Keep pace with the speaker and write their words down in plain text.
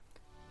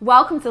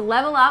Welcome to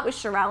Level Up with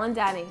Sharelle and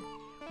Danny.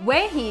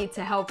 We're here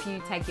to help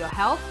you take your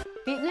health,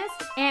 fitness,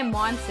 and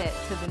mindset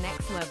to the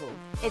next level.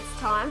 It's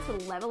time to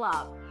level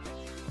up.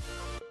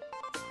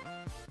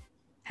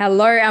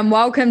 Hello and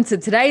welcome to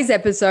today's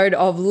episode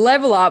of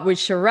Level Up with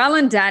Sharelle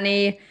and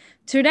Danny.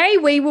 Today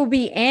we will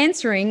be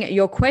answering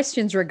your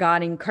questions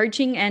regarding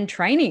coaching and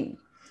training.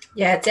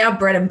 Yeah, it's our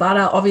bread and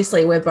butter.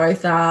 Obviously, we're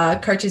both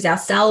coaches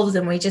ourselves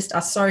and we just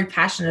are so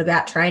passionate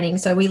about training.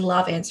 So we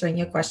love answering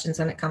your questions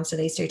when it comes to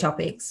these two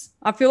topics.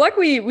 I feel like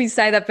we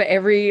say that for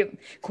every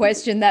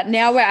question, that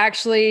now we're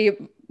actually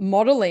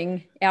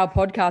modeling our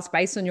podcast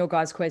based on your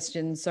guys'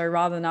 questions. So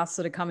rather than us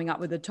sort of coming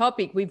up with a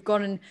topic, we've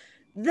gotten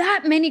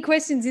that many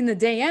questions in the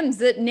DMs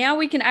that now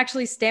we can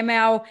actually stem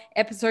our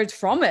episodes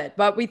from it.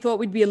 But we thought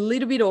we'd be a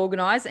little bit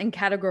organized and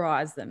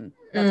categorize them.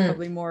 That's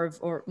probably more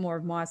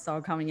of my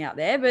style coming out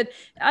there, but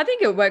I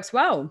think it works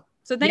well.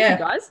 So thank you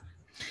guys.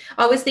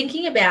 I was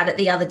thinking about it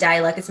the other day,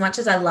 like as much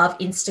as I love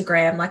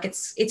Instagram, like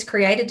it's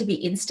created to be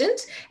instant.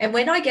 And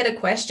when I get a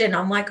question,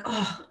 I'm like,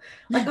 oh,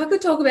 like I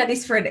could talk about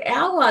this for an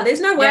hour.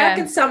 There's no way I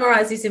can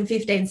summarize this in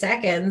 15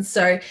 seconds.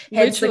 So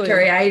hence the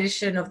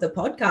creation of the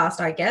podcast,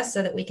 I guess,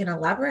 so that we can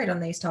elaborate on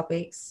these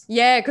topics.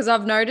 Yeah, because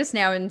I've noticed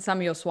now in some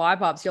of your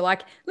swipe ups, you're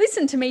like,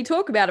 listen to me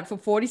talk about it for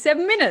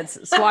 47 minutes.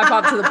 Swipe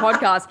up to the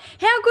podcast.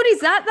 How good is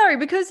that though?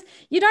 Because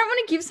you don't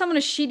want to give someone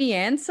a shitty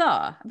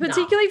answer,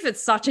 particularly if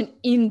it's such an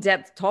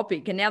in-depth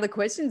topic. And now the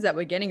questions that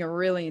we're getting are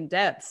really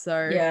in-depth.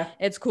 So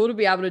it's cool to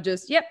be able to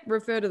just,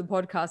 refer to the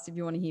podcast if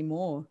you want to hear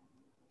more.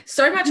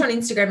 So much on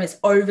Instagram is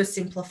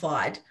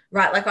oversimplified,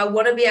 right? Like I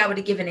want to be able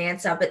to give an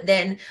answer, but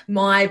then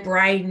my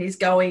brain is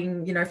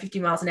going, 50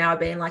 miles an hour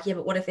being like, yeah,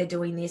 but what if they're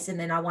doing this? And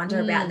then I wonder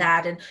about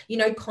that. And,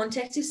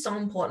 context is so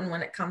important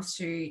when it comes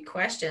to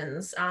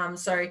questions.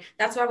 So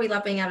that's why we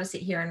love being able to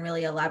sit here and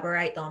really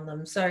elaborate on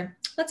them. So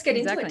let's get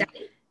into it,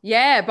 Danny.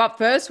 Yeah, but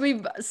first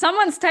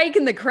someone's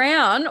taken the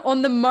crown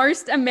on the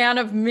most amount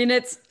of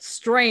minutes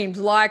streamed.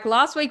 Like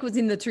last week was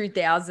in the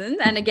 2000s.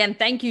 And again,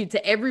 thank you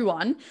to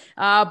everyone.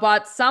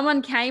 But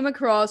someone came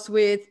across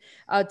with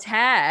a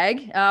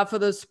tag for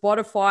the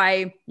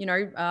Spotify,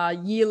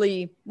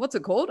 yearly, what's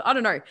it called? I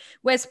don't know,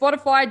 where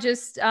Spotify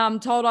just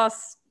told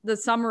us the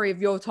summary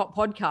of your top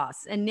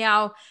podcasts. And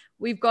now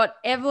we've got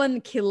Evelyn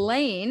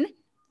Killeen,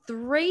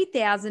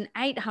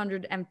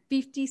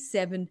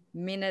 3,857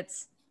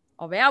 minutes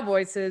of our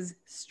voices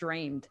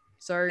streamed.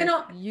 So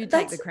you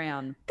take the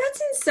crown.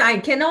 That's insane.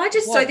 Can I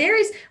just,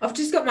 I've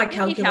just got my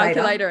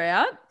calculator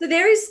out. So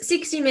there is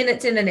 60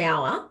 minutes in an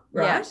hour,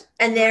 right? Yep.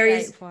 And there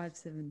is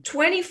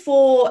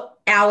 24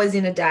 hours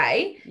in a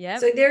day. Yeah.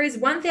 So there is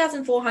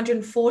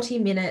 1,440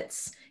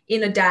 minutes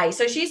in a day.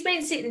 So she's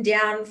been sitting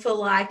down for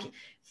like 3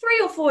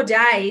 or 4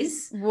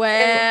 days.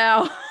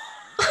 Wow.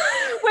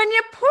 When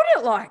you put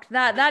it like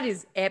that, that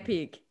is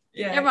epic.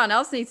 Yeah. Everyone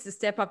else needs to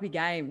step up your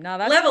game. No,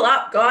 that's level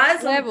up,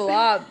 guys. Level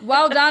up.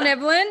 Well done,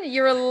 Evelyn.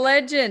 You're a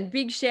legend.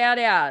 Big shout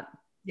out.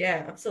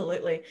 Yeah,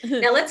 absolutely.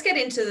 Now let's get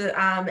into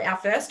our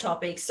first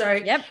topic. So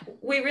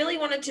we really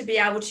wanted to be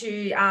able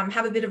to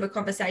have a bit of a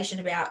conversation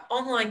about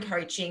online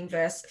coaching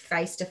versus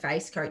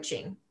face-to-face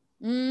coaching.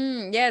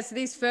 So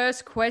this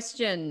first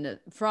question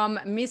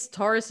from Miss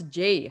Torres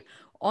G.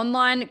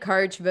 Online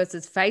coach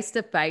versus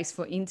face-to-face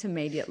for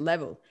intermediate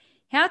level.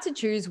 How to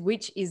choose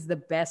which is the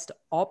best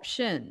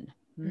option?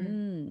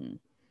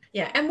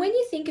 Yeah. And when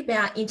you think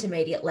about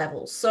intermediate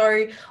levels,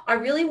 so I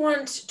really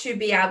want to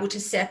be able to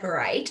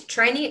separate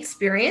training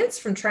experience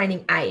from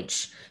training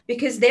age,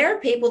 because there are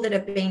people that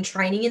have been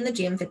training in the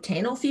gym for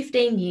 10 or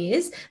 15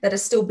 years that are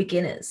still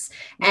beginners.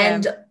 Yeah.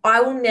 And I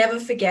will never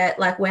forget,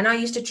 like when I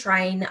used to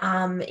train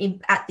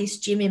at this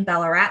gym in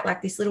Ballarat,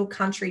 like this little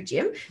country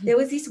gym, there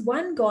was this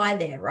one guy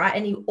there, right?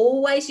 And he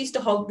always used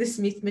to hog the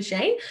Smith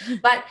machine,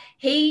 but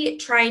he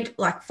trained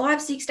like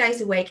 5-6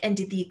 days a week and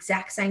did the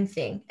exact same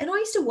thing. And I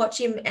used to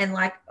watch him, and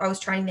like I was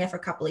training there for a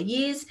couple of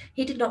years.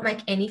 He did not make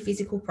any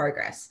physical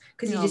progress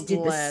because he just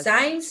did the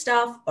same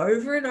stuff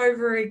over and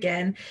over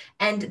again.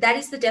 And that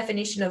is the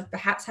definition of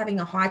perhaps having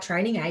a high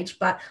training age,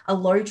 but a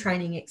low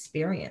training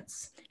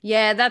experience.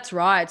 Yeah, that's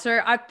right. So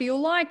I feel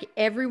like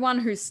everyone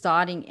who's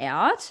starting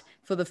out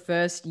for the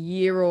first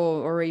year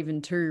or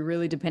even 2,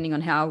 really depending on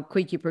how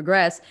quick you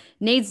progress,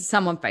 needs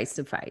someone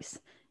face-to-face.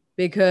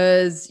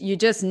 Because you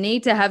just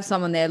need to have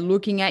someone there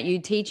looking at you,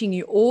 teaching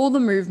you all the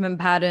movement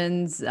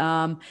patterns.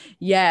 So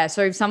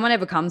if someone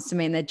ever comes to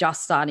me and they're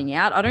just starting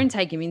out, I don't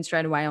take them in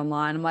straight away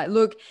online. I'm like,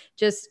 look,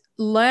 just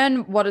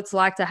learn what it's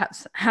like to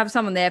have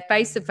someone there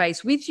face to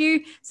face with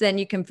you, so then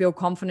you can feel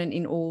confident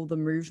in all the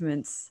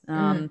movements.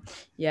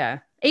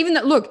 Even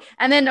that, look,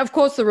 and then of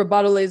course the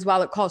rebuttal is,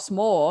 well, it costs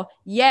more.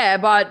 Yeah,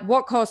 but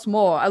what costs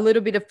more? A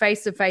little bit of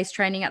face-to-face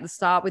training at the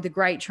start with a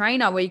great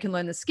trainer where you can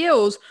learn the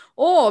skills,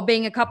 or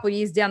being a couple of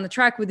years down the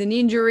track with an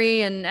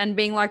injury and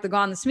being like the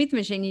guy on the Smith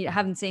machine, you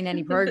haven't seen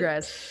any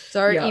progress.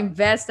 So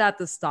invest at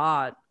the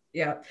start.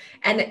 Yeah.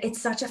 And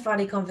it's such a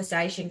funny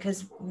conversation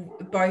because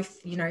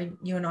both, you know,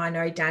 you and I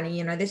know, Danny,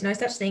 you know, there's no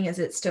such thing as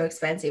it's too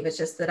expensive. It's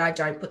just that I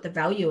don't put the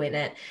value in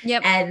it.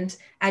 Yep. And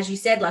as you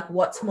said, like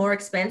what's more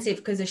expensive,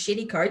 because a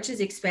shitty coach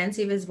is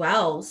expensive as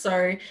well.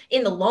 So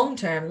in the long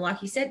term,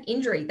 like you said,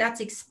 injury,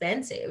 that's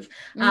expensive.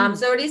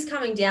 So it is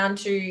coming down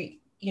to,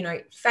 you know,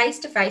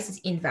 face-to-face is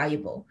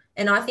invaluable.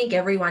 And I think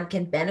everyone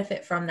can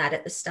benefit from that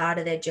at the start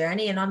of their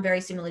journey. And I'm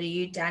very similar to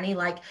you, Danny.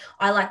 Like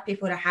I like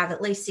people to have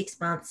at least 6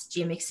 months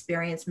gym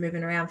experience,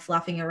 moving around,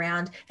 fluffing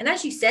around. And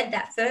as you said,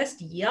 that first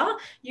year,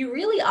 you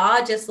really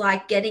are just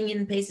like getting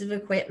in pieces of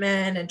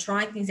equipment and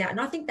trying things out. And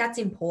I think that's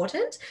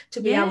important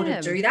to be able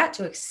to do that,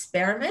 to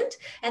experiment.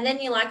 And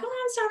then you're like,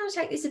 oh, I'm starting to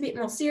take this a bit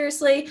more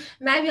seriously.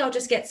 Maybe I'll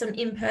just get some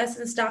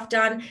in-person stuff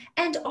done.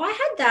 And I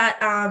had that,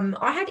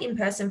 I had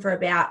in-person for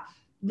about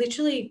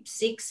literally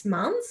 6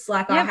 months.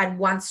 Like I had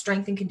one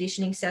strength and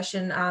conditioning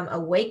session a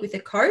week with a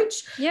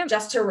coach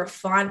just to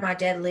refine my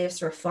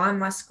deadlifts, refine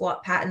my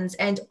squat patterns.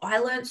 And I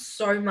learned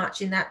so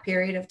much in that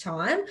period of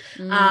time.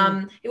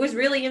 It was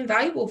really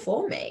invaluable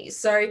for me.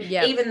 So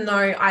even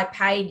though I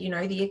paid, you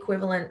know, the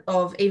equivalent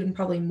of even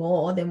probably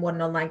more than what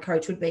an online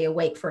coach would be a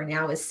week for an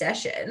hour's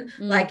session,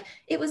 like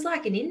it was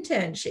like an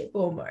internship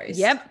almost.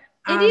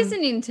 It is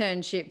an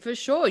internship for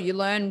sure. You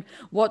learn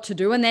what to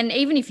do. And then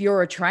even if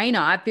you're a trainer,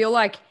 I feel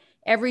like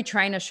every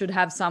trainer should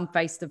have some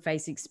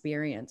face-to-face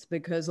experience,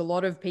 because a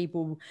lot of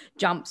people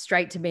jump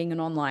straight to being an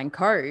online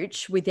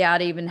coach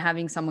without even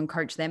having someone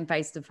coach them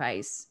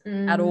face-to-face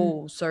at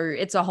all. So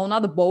it's a whole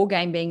nother ball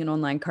game being an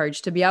online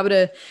coach. To be able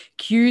to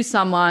cue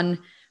someone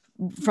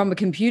from a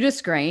computer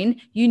screen,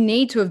 you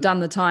need to have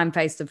done the time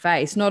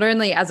face-to-face, not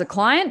only as a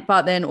client,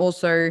 but then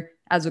also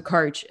as a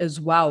coach as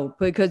well,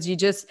 because you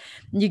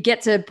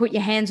get to put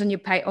your hands on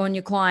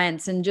your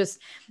clients and just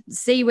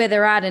see where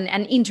they're at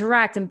and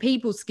interact, and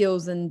people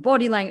skills and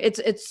body language.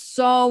 It's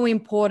so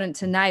important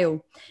to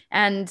nail.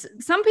 And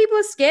some people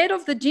are scared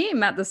of the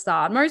gym at the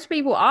start. Most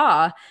people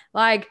are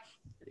like,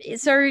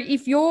 so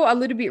if you're a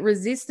little bit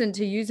resistant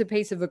to use a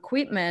piece of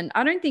equipment,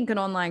 I don't think an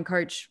online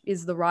coach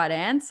is the right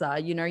answer.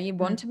 You know, you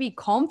want to be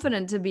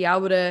confident to be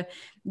able to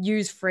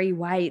use free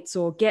weights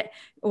or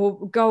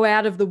go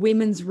out of the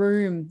women's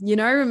room. You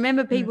know,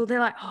 remember people, they're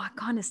like, oh, I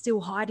kind of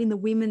still hide in the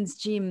women's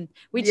gym,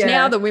 which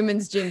now the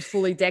women's gym's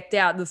fully decked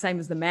out, the same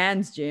as the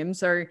man's gym.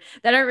 So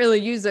they don't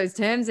really use those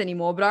terms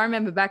anymore. But I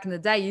remember back in the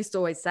day, used to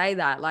always say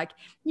that, like,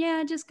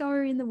 yeah, just go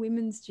in the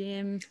women's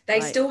gym.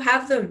 They still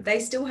have them.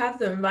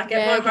 Like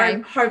at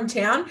my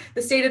hometown,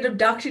 the seated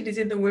abduction is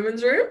in the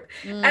women's room.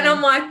 And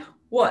I'm like,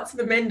 what? So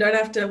the men don't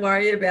have to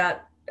worry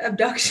about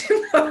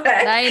abduction?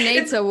 They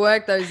need to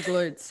work those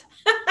glutes.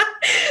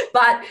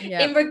 But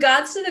in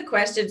regards to the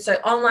question, so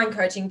online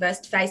coaching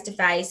versus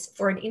face-to-face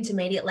for an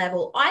intermediate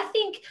level, I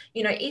think,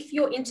 you know, if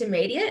you're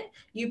intermediate,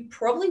 you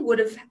probably would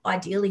have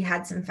ideally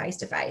had some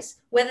face-to-face,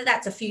 whether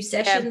that's a few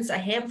sessions, a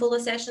handful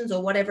of sessions,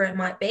 or whatever it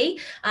might be.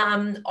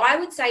 I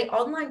would say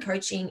online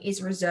coaching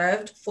is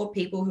reserved for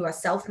people who are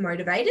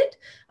self-motivated,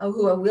 or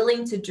who are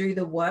willing to do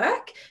the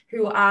work,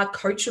 who are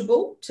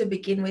coachable to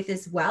begin with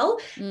as well,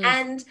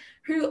 and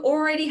who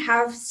already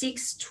have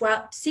 6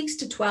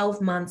 to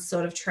 12 months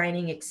sort of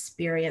training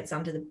experience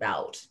under the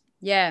belt.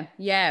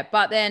 Yeah.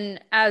 But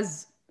then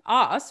as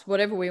us,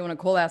 whatever we want to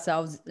call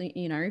ourselves,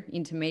 you know,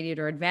 intermediate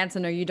or advanced. I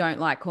know you don't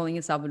like calling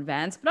yourself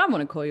advanced, but I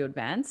want to call you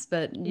advanced,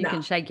 but you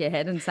can shake your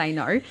head and say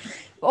no.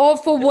 Or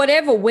for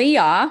whatever we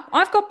are,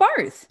 I've got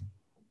both.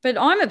 But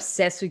I'm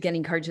obsessed with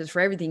getting coaches for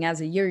everything as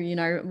a you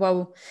know,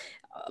 well,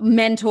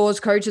 mentors,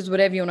 coaches,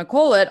 whatever you want to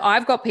call it.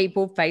 I've got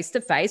people face to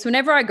face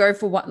whenever I go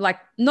for one, like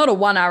not a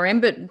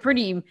 1RM, but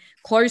pretty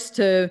close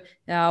to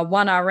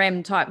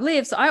 1RM type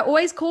lifts. I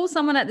always call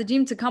someone at the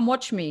gym to come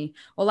watch me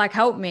or like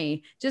help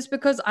me, just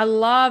because I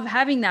love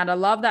having that. I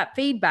love that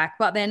feedback.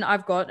 But then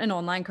I've got an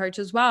online coach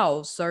as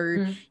well.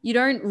 So you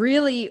don't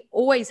really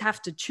always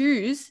have to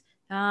choose.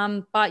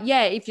 But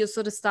yeah, if you're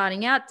sort of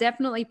starting out,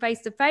 definitely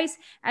face-to-face.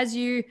 As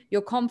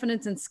your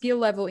confidence and skill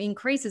level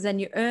increases and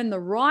you earn the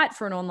right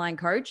for an online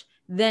coach,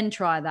 then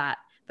try that.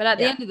 But at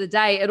the end of the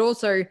day, it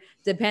also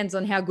depends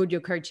on how good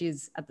your coach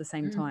is at the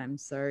same time.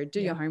 So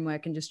do your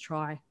homework and just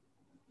try.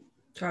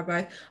 Try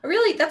both.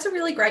 That's a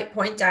really great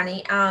point,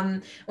 Danny,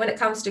 when it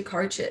comes to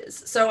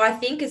coaches. So I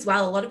think as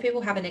well, a lot of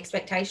people have an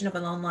expectation of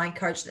an online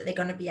coach that they're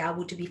going to be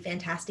able to be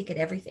fantastic at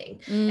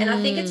everything. And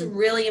I think it's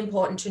really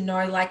important to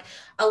know, like,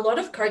 a lot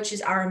of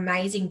coaches are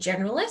amazing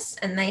generalists,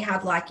 and they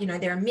have, like, you know,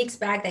 they're a mixed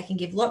bag. They can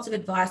give lots of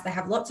advice. They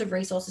have lots of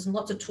resources and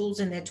lots of tools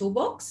in their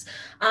toolbox.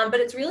 But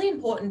it's really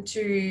important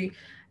to,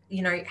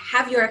 you know,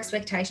 have your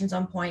expectations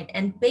on point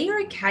and be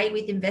okay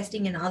with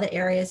investing in other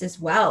areas as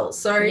well.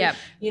 So,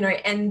 you know,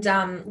 and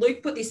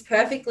Luke put this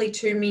perfectly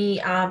to me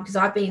because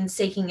I've been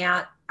seeking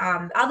out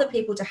other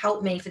people to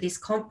help me for this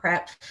comp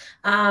prep.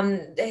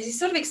 He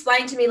sort of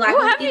explained to me, like,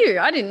 oh, have you?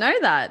 I didn't know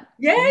that.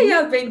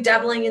 Yeah, I've been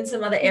dabbling in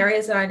some other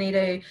areas that I need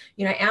to,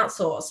 you know,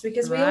 outsource,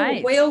 because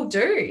we all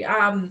do.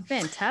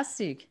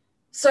 Fantastic.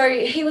 So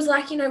he was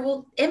like,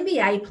 well,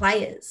 NBA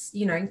players,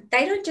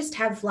 they don't just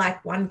have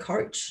like one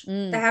coach.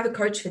 They have a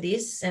coach for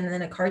this and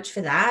then a coach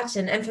for that.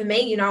 And for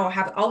me, I'll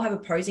have a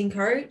posing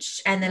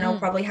coach, and then I'll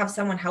probably have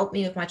someone help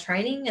me with my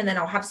training, and then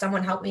I'll have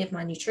someone help me with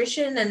my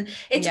nutrition. And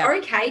it's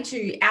okay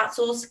to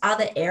outsource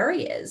other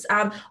areas.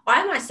 I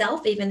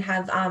myself even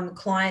have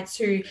clients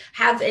who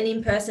have an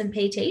in-person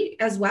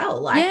PT as well.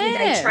 Like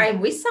they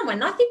train with someone.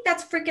 And I think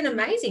that's freaking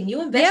amazing.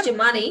 You invest your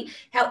money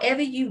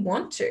however you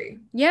want to.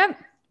 Yep.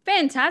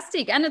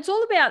 Fantastic. And it's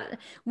all about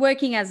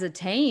working as a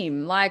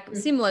team, like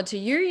similar to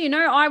you,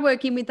 I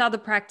work in with other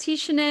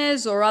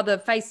practitioners or other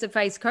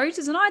face-to-face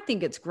coaches, and I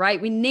think it's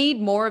great. We need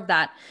more of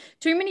that.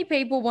 Too many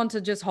people want to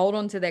just hold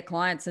on to their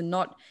clients and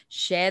not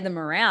share them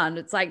around.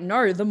 It's like,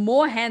 no, the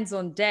more hands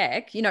on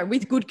deck,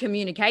 with good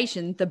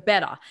communication, the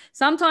better.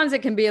 Sometimes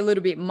it can be a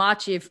little bit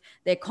much if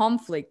they're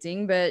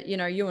conflicting, but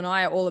you and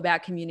I are all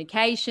about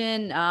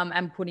communication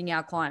and putting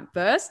our client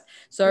first.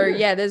 So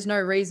there's no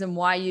reason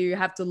why you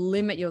have to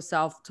limit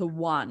yourself to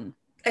one.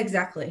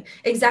 Exactly.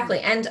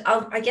 And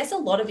I guess a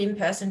lot of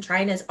in-person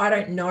trainers, I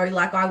don't know,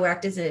 like I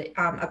worked as a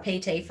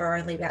PT for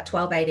only about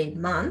 12,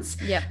 18 months,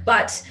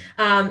 but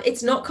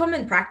it's not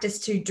common practice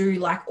to do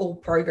like all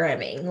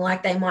programming.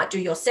 Like they might do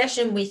your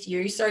session with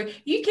you. So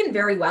you can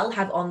very well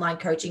have online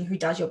coaching who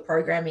does your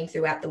programming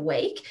throughout the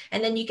week.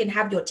 And then you can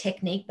have your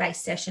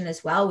technique-based session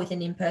as well with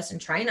an in-person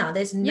trainer.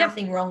 There's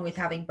nothing wrong with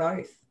having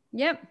both.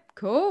 Yep.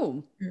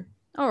 Cool.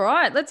 All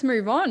right, let's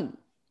move on.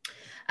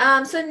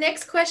 So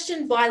next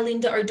question by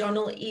Linda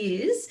O'Donnell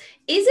is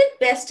it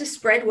best to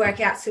spread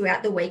workouts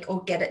throughout the week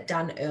or get it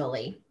done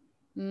early?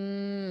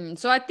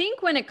 So I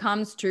think when it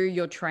comes to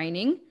your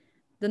training,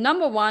 the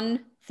number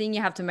one thing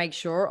you have to make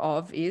sure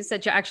of is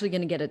that you're actually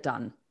going to get it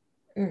done.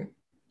 The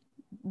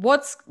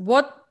rest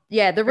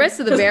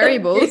of the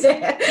variables,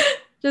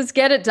 just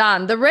get it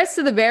done. The rest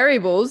of the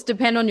variables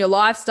depend on your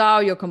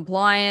lifestyle, your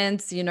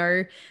compliance,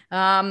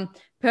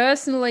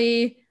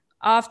 personally,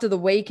 after the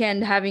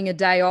weekend, having a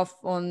day off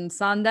on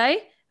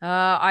Sunday,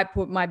 I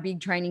put my big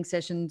training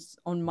sessions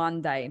on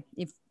Monday.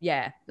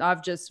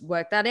 I've just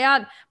worked that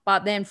out.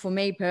 But then for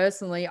me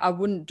personally, I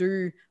wouldn't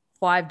do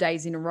 5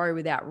 days in a row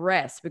without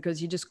rest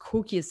because you just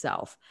cook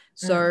yourself.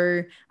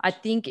 So I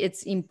think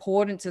it's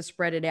important to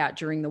spread it out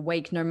during the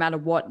week, no matter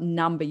what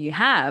number you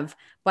have.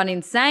 But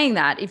in saying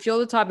that, if you're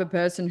the type of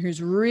person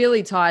who's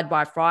really tired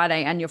by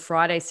Friday and your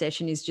Friday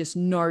session is just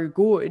no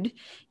good,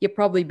 you're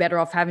probably better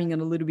off having it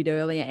a little bit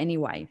earlier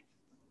anyway.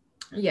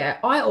 Yeah,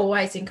 I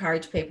always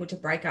encourage people to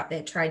break up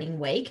their training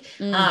week.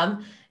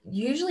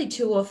 Usually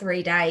 2 or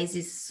 3 days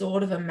is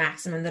sort of a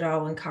maximum that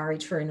I'll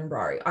encourage for in a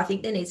row. I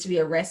think there needs to be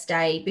a rest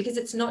day because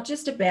it's not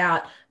just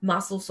about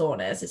muscle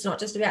soreness. It's not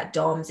just about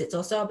DOMS. It's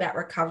also about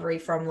recovery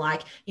from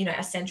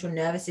a central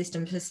nervous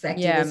system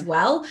perspective as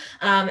well.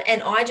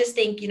 And I just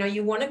think,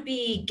 you want to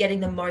be getting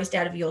the most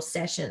out of your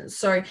sessions.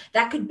 So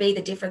that could be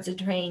the difference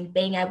between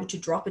being able to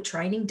drop a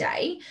training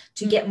day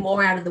to get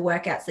more out of the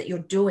workouts that you're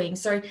doing.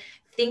 So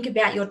think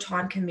about your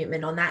time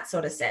commitment on that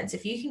sort of sense.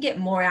 If you can get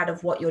more out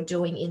of what you're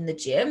doing in the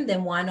gym,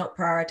 then why not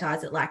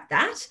prioritize it like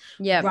that?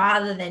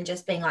 Rather than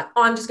just being like,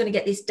 I'm just going to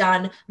get this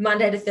done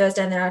Monday to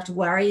Thursday and then I have to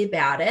worry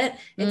about it.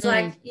 It's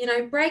like,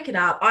 break it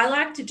up. I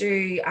like to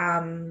do,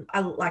 I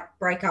like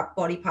break up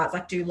body parts,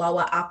 like do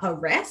lower upper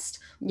rest.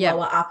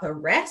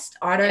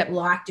 I don't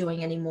like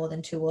doing any more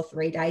than 2 or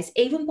 3 days.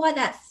 Even by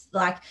that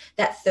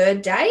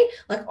third day,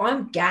 like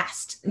I'm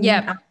gassed.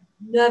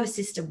 Nervous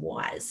system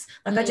wise,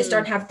 I just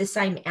don't have the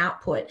same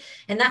output.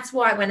 And that's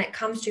why when it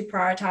comes to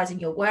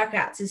prioritizing your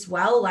workouts as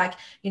well,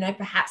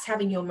 perhaps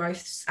having your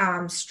most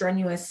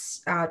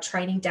strenuous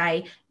training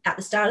day at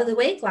the start of the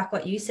week, like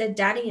what you said,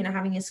 Danny,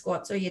 having your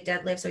squats or your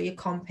deadlifts or your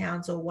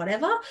compounds or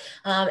whatever,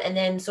 and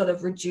then sort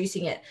of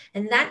reducing it.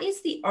 And that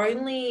is the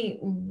only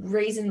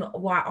reason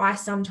why I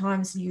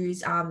sometimes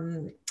use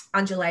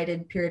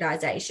undulated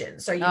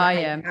periodization. So you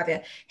have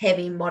a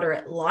heavy,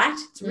 moderate, light.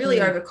 It's really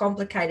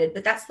overcomplicated,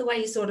 but that's the way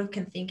you sort of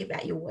can think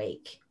about your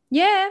week.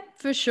 Yeah,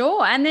 for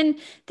sure. And then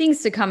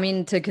things to come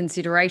into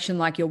consideration,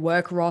 like your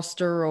work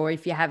roster or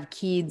if you have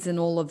kids and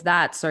all of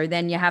that. So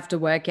then you have to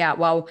work out,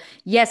 well,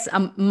 yes,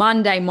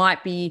 Monday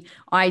might be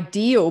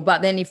ideal,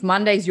 but then if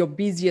Monday's your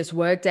busiest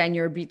work day and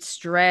you're a bit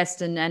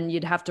stressed and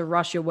you'd have to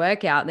rush your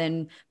workout,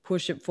 then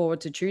push it forward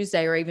to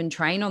Tuesday or even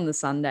train on the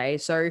Sunday.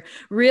 So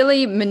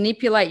really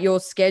manipulate your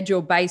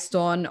schedule based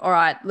on, all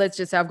right, let's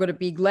just say I've got a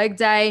big leg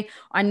day.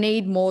 I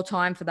need more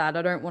time for that.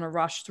 I don't want to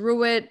rush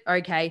through it.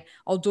 Okay,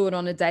 I'll do it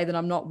on a day that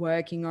I'm not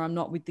working or I'm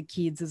not with the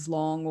kids as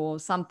long or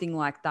something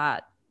like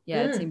that.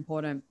 Yeah, it's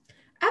important.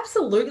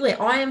 Absolutely.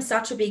 I am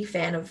such a big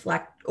fan of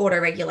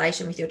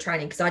auto-regulation with your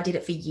training because I did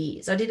it for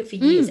years.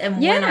 And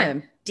when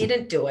I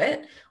didn't do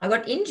it, I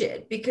got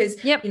injured because,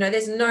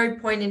 there's no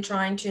point in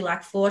trying to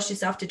force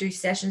yourself to do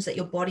sessions that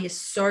your body is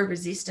so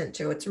resistant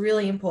to. It's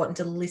really important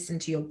to listen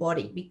to your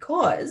body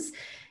because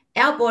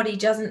our body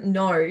doesn't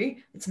know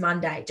it's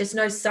Monday, just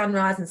knows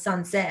sunrise and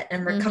sunset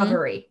and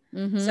recovery.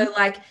 So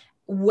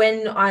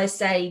when I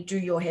say do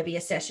your heavier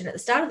session at the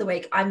start of the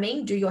week, I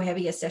mean do your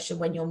heavier session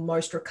when you're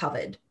most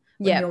recovered.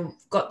 when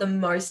you've got the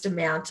most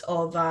amount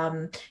of,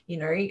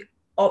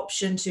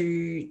 option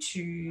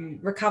to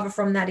recover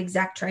from that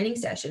exact training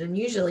session. And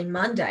usually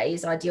Monday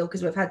is ideal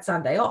because we've had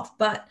Sunday off,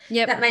 but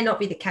that may not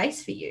be the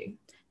case for you.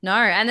 No.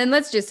 And then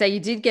let's just say you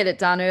did get it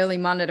done early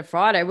Monday to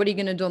Friday. What are you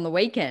going to do on the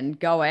weekend?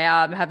 Go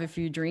out, have a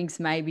few drinks,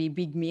 maybe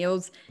big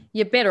meals.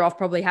 You're better off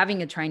probably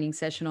having a training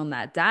session on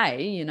that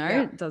day,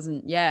 It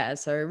doesn't.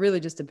 So it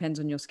really just depends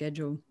on your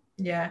schedule.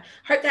 Yeah.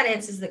 Hope that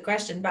answers the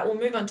question, but we'll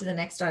move on to the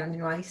next item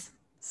anyways.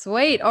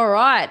 Sweet. All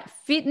right.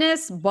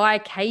 Fitness by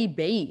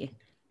KB.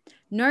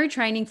 No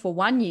training for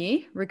 1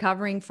 year,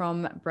 recovering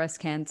from breast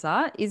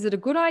cancer. Is it a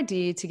good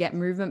idea to get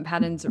movement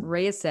patterns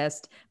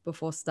reassessed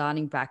before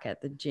starting back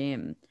at the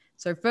gym?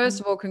 So first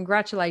of all,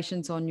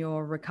 congratulations on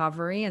your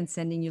recovery and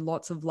sending you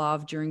lots of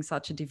love during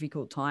such a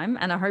difficult time.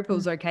 And I hope it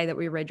was okay that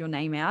we read your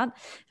name out.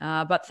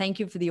 But thank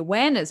you for the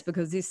awareness,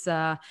 because this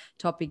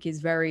topic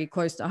is very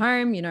close to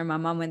home. My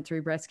mum went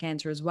through breast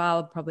cancer as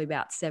well, probably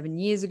about 7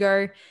 years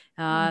ago.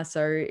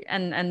 So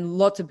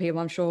lots of people,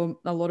 I'm sure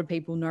a lot of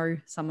people know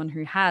someone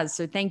who has.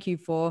 So thank you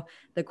for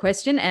the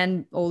question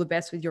and all the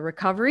best with your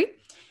recovery.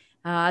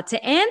 To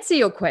answer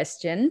your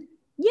question,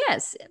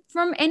 yes,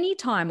 from any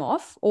time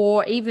off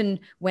or even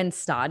when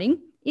starting,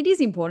 it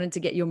is important to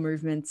get your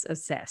movements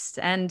assessed.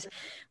 And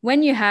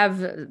when you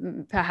have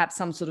perhaps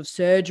some sort of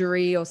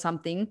surgery or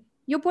something,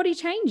 your body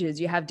changes.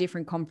 You have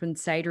different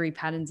compensatory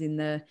patterns in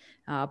the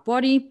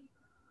body.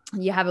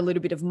 You have a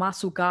little bit of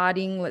muscle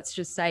guarding, let's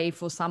just say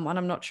for someone,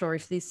 I'm not sure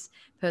if this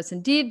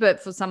person did,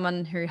 but for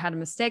someone who had a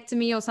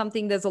mastectomy or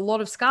something, there's a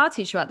lot of scar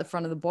tissue at the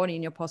front of the body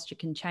and your posture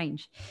can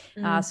change.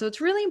 So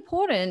it's really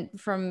important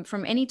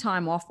from any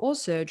time off or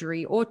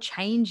surgery or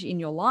change in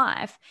your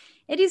life.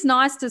 It is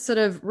nice to sort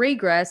of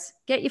regress,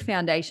 get your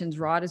foundations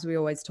right, as we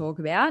always talk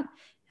about,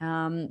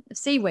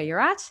 see where you're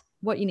at,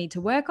 what you need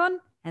to work on,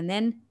 and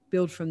then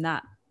build from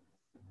that.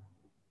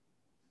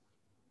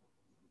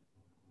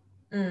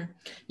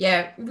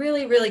 Yeah,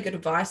 really, really good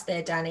advice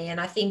there, Danny. And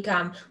I think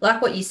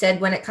like what you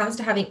said, when it comes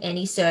to having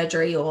any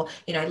surgery or,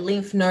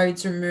 lymph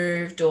nodes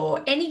removed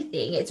or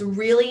anything, it's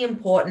really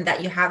important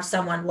that you have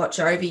someone watch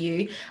over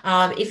you,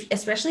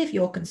 especially if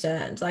you're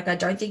concerned. Like, I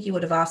don't think you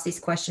would have asked this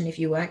question if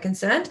you weren't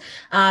concerned.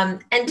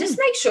 And just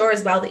make sure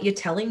as well that you're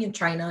telling your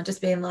trainer,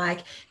 just being like,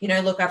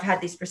 look, I've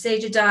had this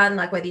procedure done,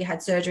 like whether you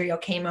had surgery or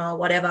chemo or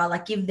whatever,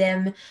 like give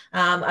them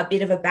a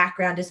bit of a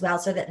background as well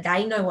so that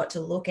they know what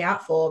to look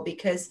out for.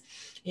 Because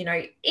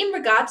in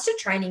regards to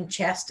training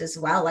chest as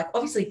well, like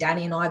obviously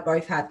Danny and I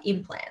both have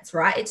implants,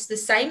 right? It's the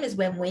same as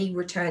when we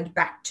returned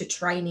back to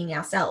training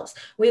ourselves.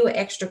 We were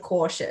extra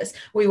cautious.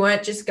 We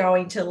weren't just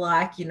going to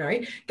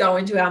go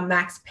into our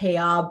max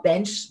PR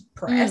bench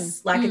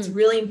press. It's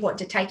really important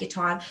to take your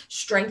time,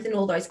 strengthen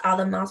all those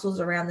other muscles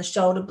around the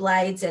shoulder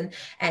blades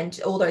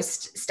and all those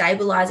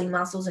stabilizing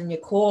muscles in your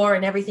core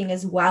and everything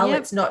as well.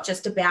 It's not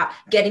just about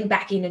getting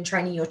back in and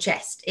training your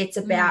chest. It's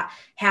about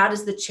how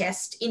does the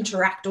chest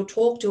interact or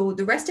talk to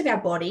the rest of our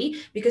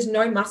body, because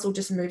no muscle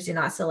just moves in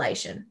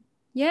isolation.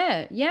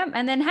 Yeah.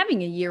 And then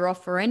having a year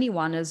off for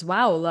anyone as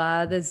well.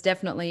 There's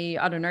definitely,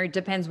 I don't know, it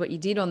depends what you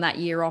did on that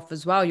year off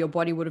as well. Your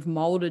body would have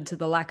molded to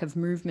the lack of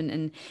movement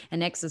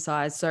and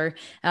exercise. So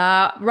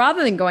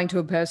rather than going to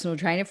a personal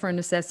trainer for an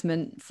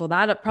assessment for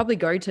that, I'd probably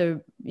go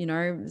to,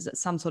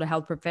 some sort of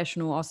health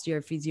professional,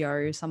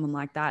 osteophysio, someone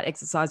like that,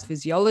 exercise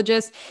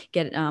physiologist,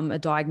 get a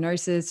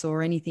diagnosis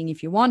or anything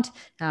if you want,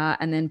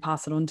 and then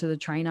pass it on to the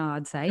trainer,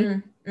 I'd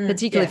say,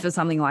 particularly for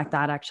something like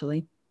that,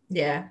 actually.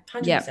 Yeah,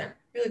 100%.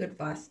 Really good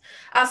advice.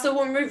 So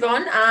we'll move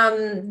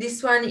on.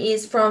 This one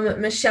is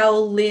from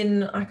Michelle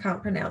Lynn. I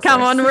can't pronounce it.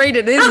 Come on, read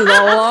it. This is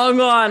a long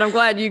one. I'm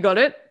glad you got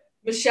it.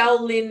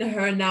 Michelle Lynn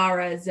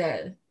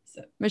Hernandez.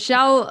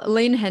 Michelle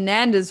Lynn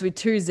Hernandez with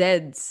 2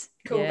 Zs.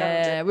 Cool.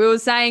 Yeah, we were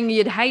saying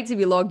you'd hate to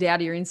be logged out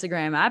of your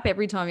Instagram app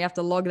every time you have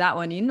to log that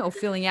one in or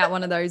filling out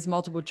one of those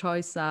multiple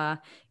choice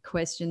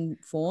question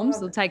forms.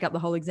 It'll take up the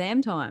whole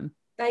exam time.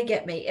 They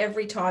get me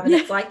every time. And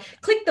it's like,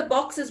 click the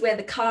boxes where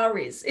the car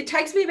is. It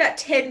takes me about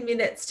 10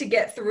 minutes to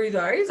get through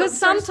those. Because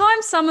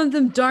sometimes some of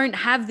them don't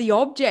have the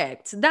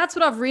object. That's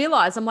what I've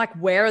realized. I'm like,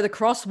 where are the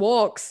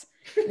crosswalks?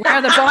 Where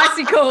are the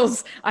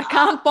bicycles? I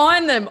can't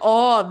find them.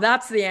 Oh,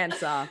 that's the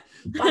answer.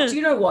 But do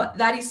you know what?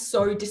 That is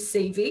so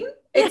deceiving.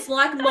 It's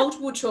like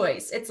multiple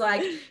choice. It's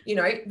like,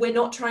 we're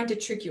not trying to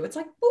trick you. It's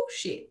like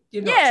bullshit.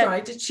 You're not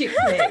trying to trick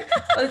me.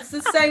 It's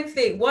the same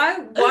thing. Why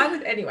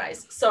would,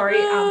 anyways, sorry,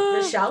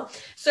 Michelle.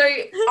 So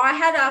I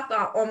had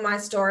up on my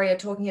story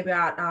talking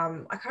about,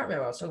 I can't remember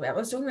what I was talking about. I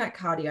was talking about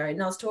cardio,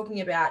 and I was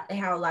talking about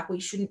how we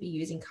shouldn't be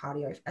using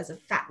cardio as a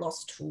fat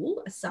loss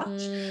tool as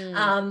such.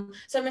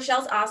 So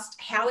Michelle's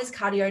asked, how is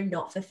cardio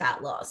not for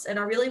fat loss? And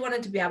I really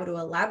wanted to be able to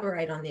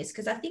elaborate on this,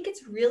 because I think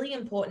it's really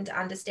important to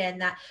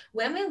understand that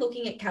when we're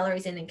looking at calories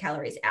calories in and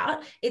calories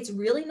out, it's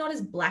really not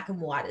as black and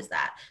white as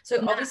that. So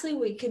obviously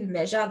we can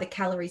measure the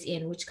calories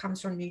in, which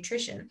comes from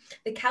nutrition.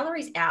 The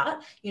calories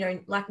out, you know,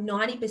 like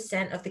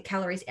 90% of the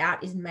calories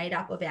out is made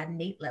up of our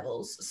NEAT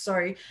levels.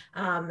 So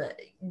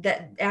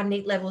that our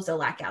NEAT levels are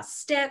like our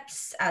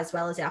steps, as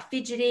well as our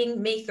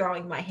fidgeting, me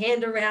throwing my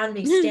hand around,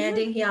 me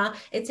standing here.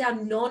 It's our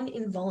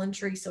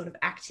non-involuntary sort of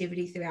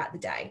activity throughout the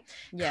day.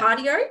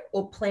 Cardio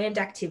or planned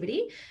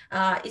activity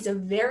is a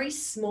very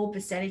small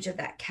percentage of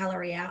that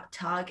calorie out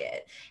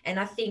target. And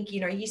I think,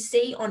 you know, you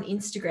see on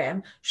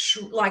Instagram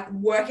like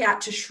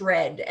workout to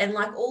shred and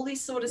like all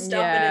this sort of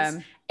stuff,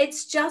 and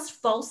it's just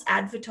false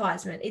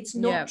advertisement. It's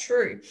not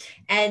true.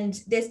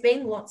 And there's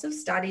been lots of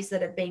studies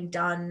that have been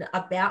done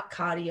about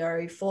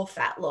cardio for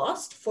fat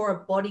loss for a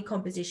body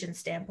composition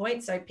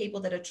standpoint. So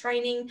people that are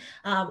training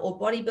or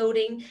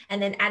bodybuilding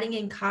and then adding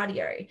in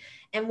cardio.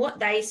 And what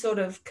they sort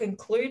of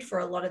conclude for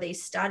a lot of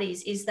these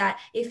studies is that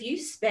if you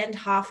spend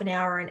half an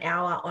hour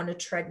on a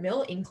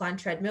treadmill, incline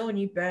treadmill, and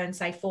you burn,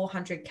 say,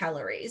 400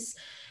 calories,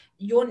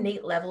 your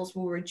NEAT levels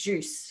will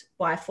reduce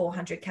by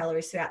 400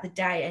 calories throughout the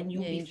day, and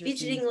you'll be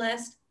fidgeting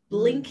less,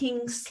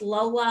 blinking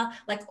slower,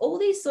 like all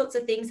these sorts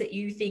of things that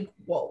you think,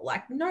 whoa,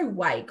 like no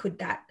way could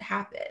that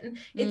happen.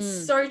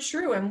 It's so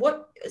true. And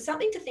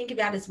something to think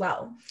about as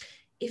well.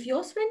 If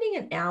you're spending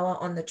an hour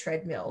on the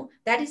treadmill,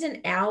 that is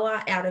an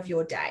hour out of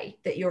your day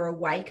that you're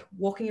awake,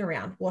 walking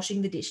around,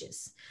 washing the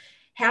dishes.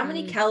 How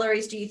many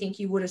calories do you think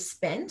you would have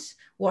spent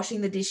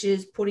washing the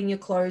dishes, putting your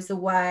clothes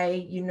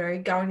away, you know,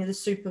 going to the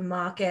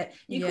supermarket?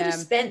 You could have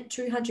spent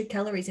 200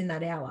 calories in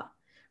that hour,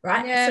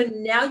 right? Yeah. So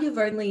now you've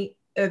only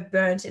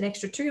burnt an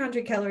extra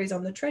 200 calories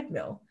on the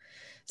treadmill.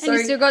 And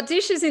you still got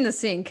dishes in the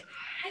sink.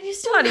 And you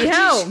still got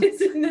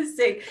dishes in the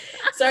sink.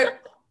 So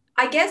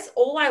I guess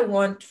all I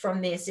want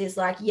from this is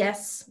like,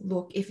 yes,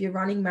 look, if you're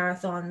running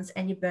marathons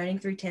and you're burning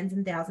through tens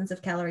and thousands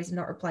of calories and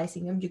not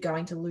replacing them, you're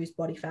going to lose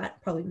body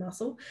fat, probably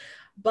muscle.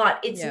 But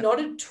it's not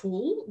a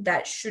tool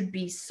that should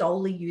be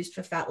solely used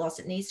for fat loss.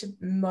 It needs to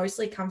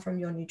mostly come from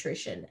your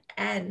nutrition.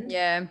 And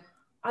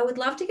I would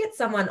love to get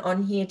someone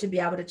on here to be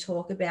able to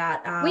talk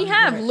about. We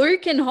have.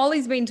 Luke and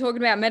Holly's been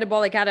talking about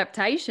metabolic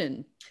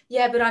adaptation.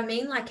 Yeah, but I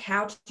mean like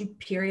how to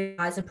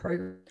periodize a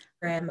program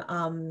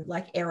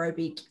like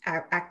aerobic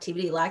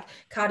activity, like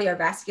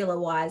cardiovascular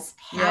wise,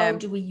 how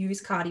do we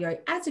use cardio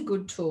as a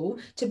good tool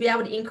to be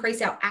able to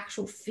increase our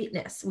actual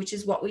fitness, which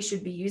is what we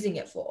should be using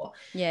it for.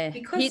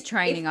 Because HIIT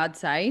training, I'd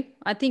say.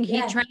 I think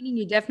HIIT training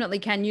you definitely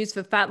can use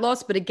for fat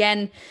loss, but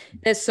again,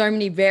 there's so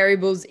many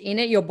variables in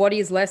it. Your body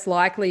is less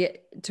likely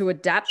to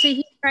adapt to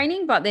HIIT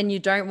training, but then you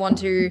don't want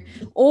to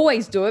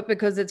always do it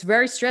because it's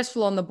very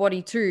stressful on the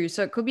body too.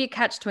 So it could be a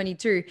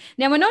catch-22.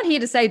 Now, we're not here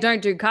to say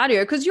don't do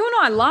cardio because you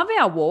and I love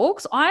our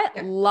walks. I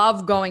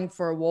love going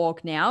for a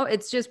walk now.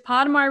 It's just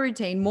part of my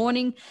routine,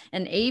 morning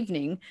and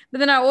evening. But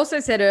then I also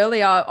said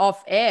earlier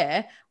off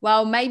air,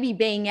 well, maybe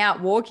being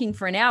out walking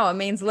for an hour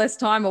means more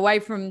time away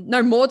from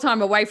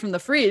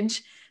the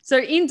fridge. So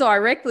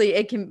indirectly,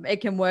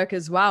 it can work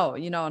as well.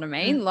 You know what I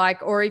mean?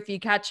 Like, or if you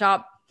catch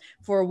up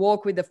for a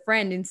walk with a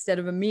friend instead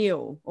of a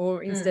meal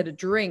or instead of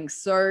drinks.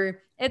 So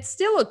it's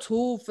still a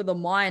tool for the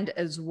mind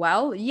as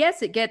well.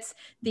 Yes, it gets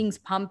things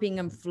pumping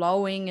and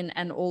flowing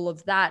and all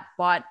of that,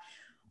 but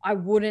I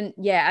wouldn't,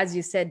 as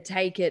you said,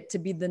 take it to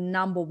be the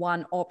number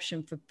one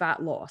option for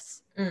fat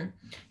loss.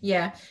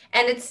 Yeah.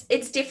 And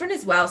it's different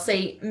as well.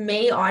 See,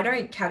 me, I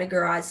don't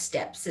categorize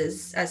steps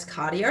as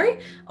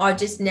cardio. I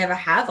just never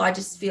have. I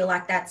just feel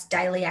like that's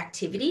daily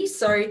activity.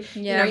 So,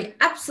 you know,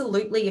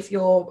 absolutely, if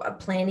you're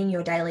planning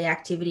your daily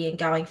activity and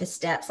going for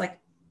steps, like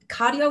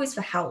cardio is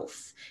for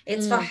health.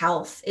 It's for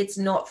health. It's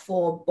not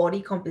for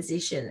body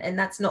composition. And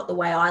that's not the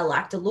way I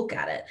like to look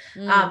at it.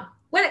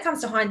 When it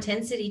comes to high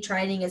intensity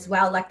training as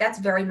well, like that's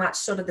very much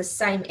sort of the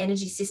same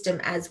energy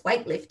system as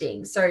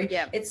weightlifting. So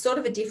it's sort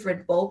of a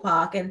different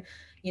ballpark. And,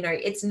 you know,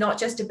 it's not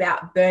just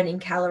about burning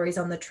calories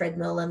on the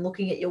treadmill and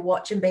looking at your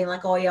watch and being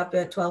like, oh yeah, I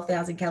burnt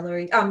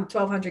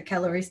 1,200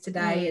 calories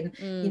today. And,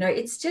 you know,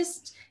 it's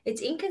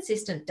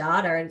inconsistent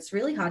data and it's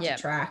really hard to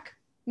track.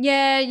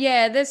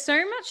 Yeah. There's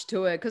so much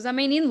to it. Cause I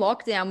mean, in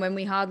lockdown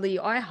when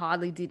I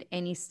hardly did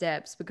any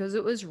steps because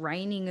it was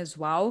raining as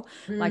well.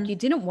 Like you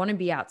didn't want to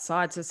be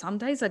outside. So some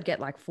days I'd get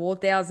like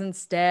 4,000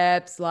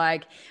 steps,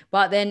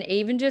 but then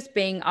even just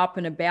being up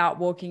and about,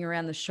 walking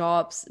around the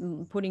shops,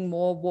 putting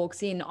more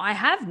walks in, I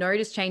have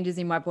noticed changes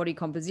in my body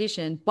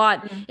composition,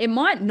 but it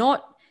might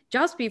not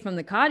just be from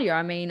the cardio.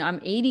 I mean,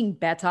 I'm eating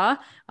better.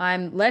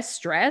 I'm less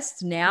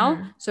stressed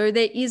now. So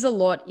there is a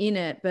lot in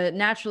it, but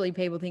naturally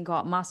people think, oh,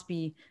 it must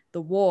be the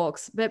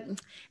walks, but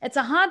it's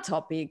a hard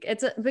topic.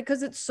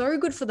 Because it's so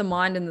good for the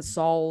mind and the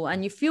soul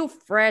and you feel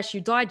fresh, you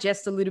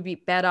digest a little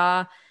bit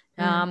better.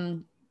 I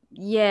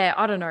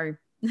don't know.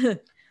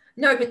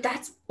 No, but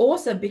that's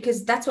awesome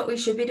because that's what we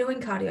should be doing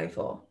cardio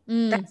for.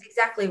 That's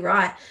exactly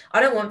right. I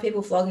don't want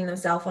people flogging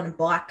themselves on a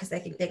bike because they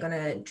think they're going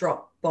to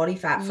drop body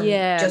fat from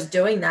Yeah. just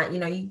doing that. You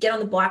know, you get on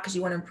the bike because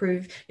you want to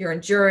improve your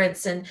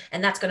endurance, and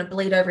that's going to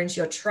bleed over into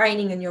your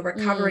training and your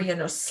recovery and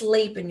your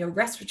sleep and your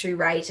respiratory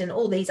rate and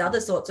all these other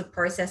sorts of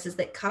processes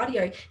that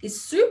cardio is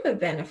super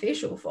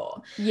beneficial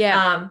for.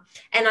 Yeah.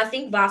 And I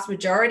think vast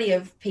majority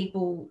of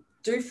people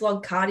do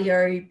flog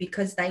cardio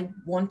because they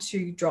want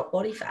to drop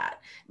body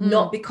fat,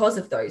 not because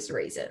of those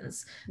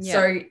reasons. Yeah.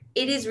 So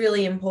it is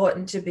really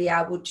important to be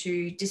able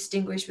to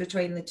distinguish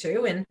between the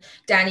two. And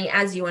Danny,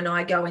 as you and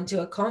I go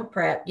into a comp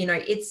prep, you know,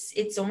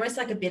 it's almost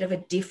like a bit of a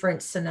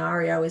different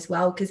scenario as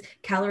well, because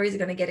calories are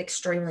going to get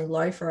extremely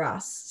low for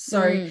us.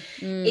 So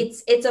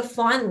it's a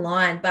fine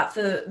line, but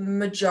for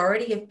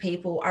majority of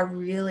people, I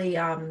really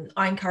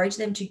I encourage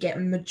them to get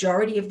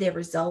majority of their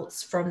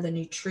results from the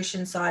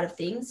nutrition side of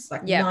things,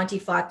 like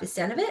 95%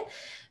 of it,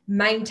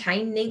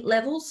 maintain NEAT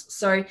levels.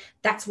 So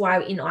that's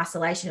why in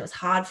isolation it was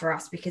hard for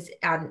us, because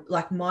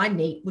like my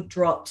NEAT would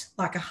drop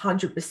like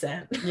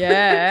 100%.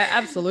 Yeah,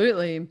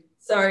 absolutely.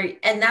 So,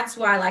 and that's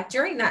why, like,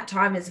 during that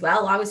time as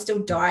well, I was still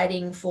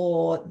dieting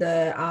for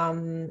the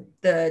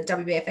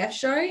WBFF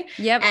show.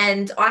 Yep.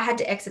 And I had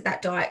to exit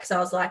that diet because I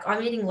was like,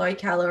 I'm eating low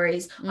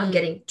calories. I'm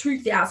getting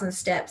 2,000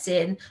 steps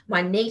in.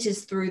 My NEAT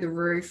is through the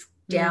roof,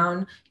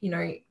 down, you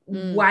know,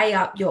 weigh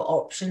up your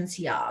options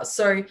here.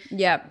 So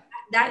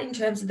that in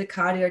terms of the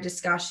cardio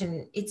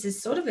discussion, it's a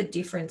sort of a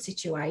different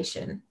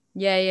situation.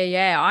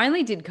 Yeah. I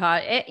only did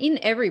cardio in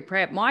every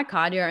prep. My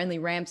cardio only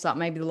ramps up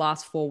maybe the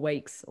last 4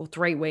 weeks or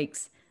 3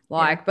 weeks.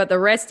 But the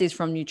rest is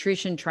from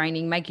nutrition,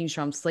 training, making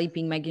sure I'm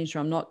sleeping, making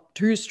sure I'm not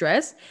too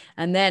stressed.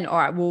 And then, all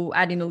right, we'll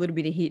add in a little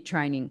bit of HIIT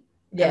training.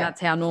 Yeah. And that's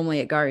how normally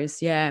it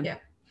goes. Yeah.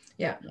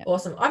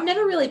 Awesome. I've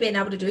never really been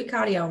able to do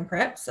cardio and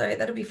prep, so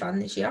that'll be fun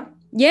this year.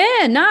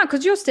 Yeah,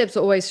 because your steps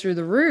are always through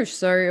the roof.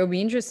 So it'll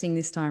be interesting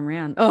this time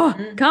around. Oh,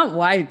 can't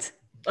wait.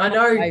 I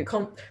know,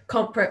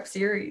 comp prep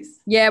series.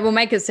 Yeah, we'll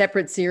make a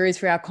separate series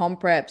for our comp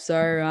prep.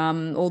 So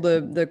all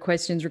the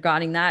questions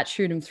regarding that,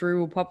 shoot them through.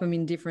 We'll pop them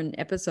in different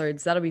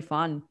episodes. That'll be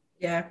fun.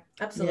 Yeah,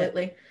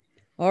 absolutely. Yeah.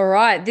 All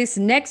right. This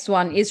next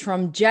one is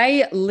from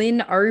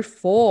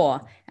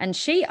JLyn04. And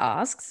she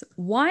asks,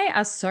 why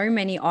are so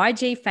many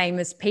IG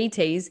famous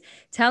PTs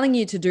telling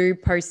you to do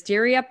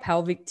posterior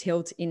pelvic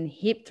tilt in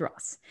hip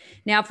thrusts?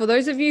 Now, for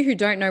those of you who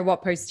don't know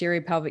what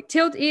posterior pelvic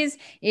tilt is,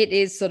 it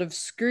is sort of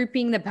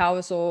scooping the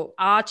pelvis or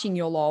arching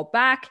your lower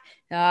back,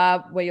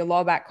 where your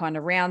lower back kind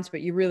of rounds, but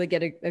you really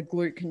get a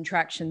glute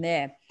contraction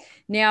there.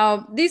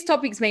 Now, this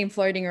topic's been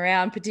floating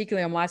around,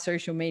 particularly on my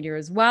social media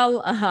as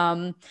well.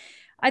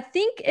 I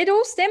think it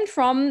all stemmed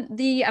from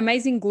the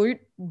amazing glute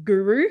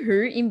guru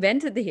who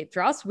invented the hip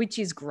thrust, which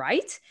is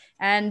great.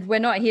 And we're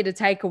not here to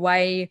take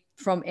away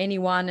from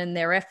anyone and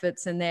their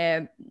efforts and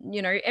their,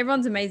 you know,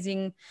 everyone's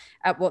amazing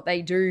at what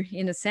they do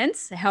in a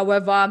sense.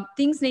 However,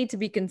 things need to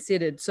be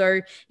considered.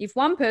 So if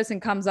one person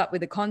comes up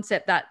with a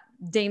concept that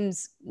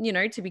deems, you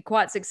know, to be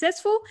quite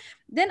successful,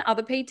 then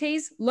other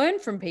PTs learn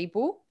from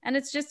people. And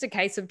it's just a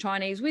case of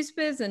Chinese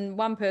whispers and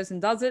one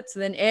person does it, so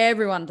then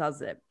everyone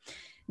does it.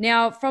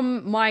 Now,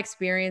 from my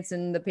experience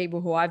and the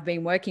people who I've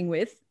been working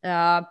with,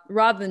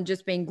 rather than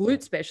just being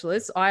glute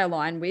specialists, I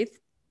align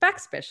with back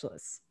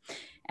specialists.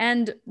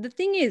 And the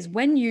thing is,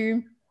 when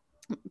you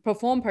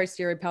perform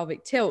posterior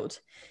pelvic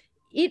tilt,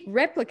 it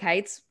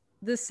replicates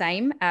the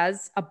same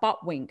as a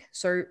butt wink,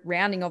 so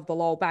rounding of the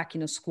lower back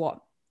in a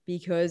squat.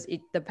 Because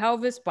the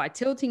pelvis, by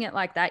tilting it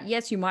like that,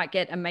 yes, you might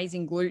get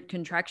amazing glute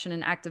contraction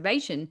and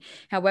activation.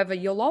 However,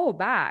 your lower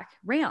back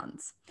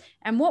rounds.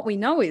 And what we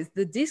know is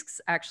the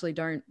discs actually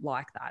don't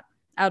like that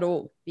at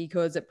all,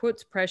 because it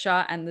puts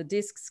pressure and the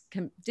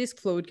disc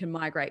fluid can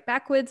migrate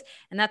backwards.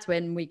 And that's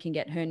when we can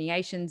get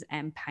herniations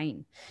and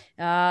pain.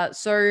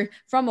 So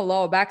from a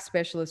lower back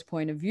specialist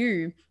point of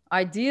view,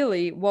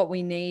 ideally, what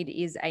we need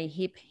is a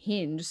hip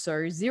hinge,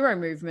 so zero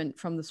movement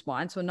from the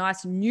spine, so a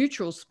nice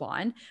neutral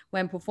spine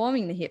when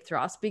performing the hip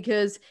thrust,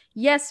 because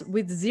yes,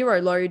 with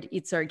zero load,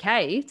 it's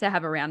okay to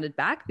have a rounded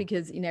back,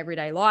 because in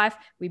everyday life,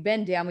 we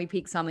bend down, we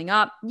pick something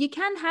up. You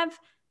can have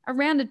a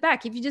rounded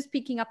back if you're just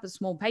picking up a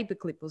small paper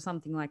clip or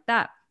something like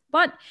that.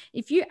 But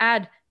if you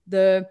add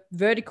the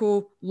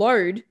vertical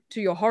load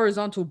to your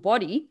horizontal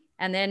body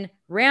and then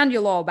round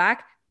your lower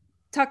back,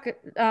 chuck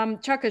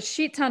a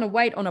shit ton of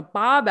weight on a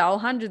barbell,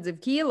 hundreds of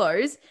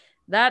kilos,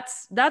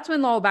 that's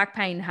when lower back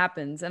pain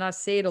happens. And I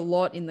see it a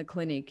lot in the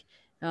clinic.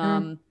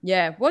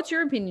 Yeah. What's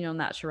your opinion on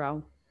that,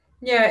 Sharelle?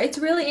 Yeah, it's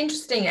really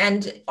interesting.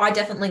 And I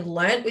definitely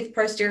learned with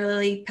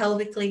posteriorly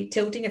pelvically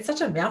tilting. It's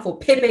such a mouthful.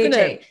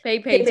 PPT.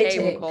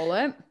 PPT, we'll call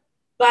it.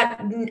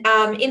 But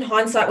in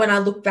hindsight, when I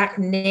look back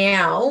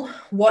now,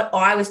 what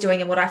I was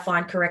doing and what I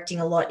find correcting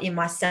a lot in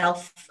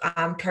myself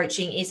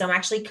coaching is I'm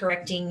actually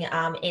correcting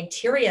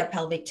anterior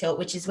pelvic tilt,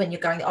 which is when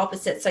you're going the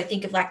opposite. So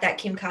think of like that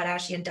Kim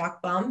Kardashian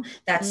duck bum.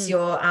 That's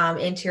your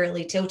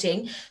anteriorly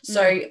tilting.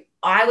 So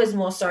I was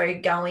more so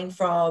going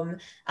from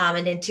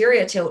an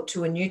anterior tilt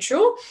to a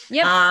neutral.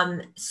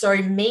 Yep. So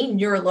me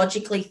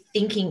neurologically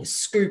thinking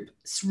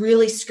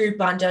really scoop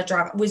under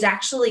drive was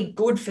actually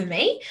good for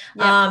me.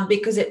 Yep.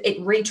 Because it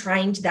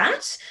retrained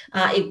that.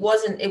 It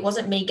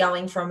wasn't me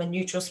going from a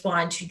neutral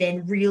spine to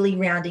then really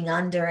rounding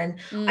under. And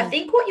I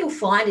think what you'll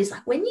find is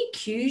like when you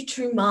cue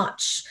too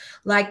much,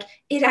 like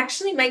it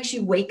actually makes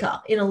you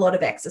weaker in a lot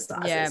of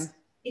exercises. Yeah.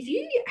 If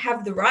you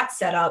have the right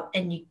setup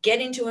and you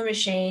get into a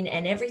machine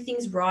and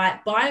everything's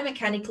right,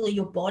 biomechanically,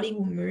 your body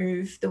will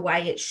move the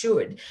way it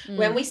should.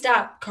 When we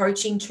start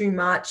coaching too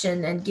much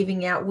and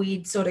giving out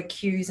weird sort of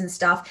cues and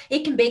stuff,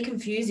 it can be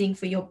confusing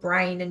for your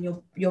brain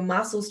and your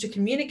muscles to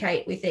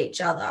communicate with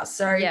each other.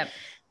 So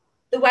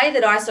the way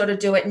that I sort of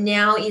do it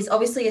now is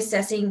obviously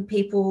assessing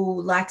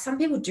people. Like some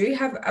people do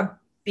have a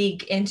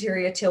big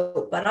anterior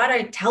tilt, but I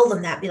don't tell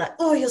them that, be like,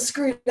 oh, you're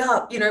screwed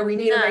up, we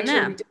need to make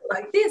sure we do it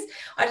like this.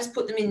 I just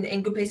put them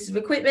in good pieces of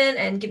equipment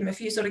and give them a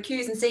few sort of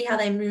cues and see how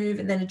they move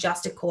and then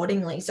adjust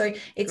accordingly. So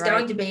it's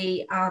going to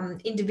be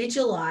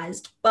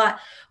individualized. But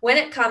when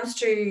it comes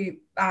to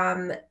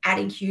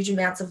adding huge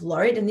amounts of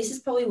load, and this is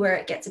probably where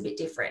it gets a bit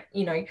different,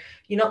 you're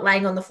not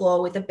laying on the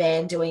floor with a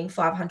band doing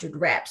 500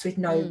 reps with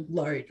no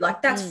load,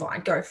 like that's fine,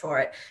 go for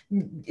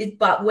it.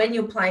 But when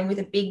you're playing with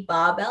a big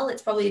barbell,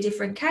 it's probably a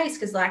different case,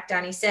 because like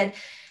Danny said,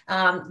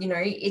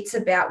 it's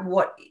about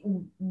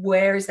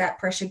where is that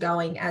pressure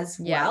going as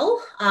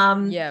well.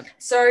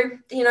 So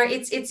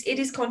it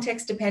is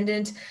context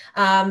dependent.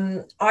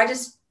 I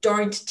just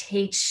don't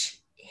teach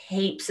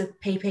heaps of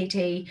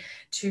PPT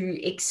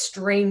to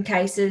extreme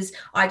cases.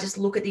 I just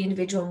look at the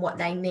individual and what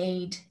they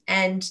need.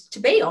 And to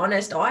be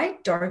honest, I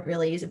don't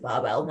really use a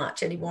barbell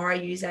much anymore. I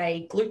use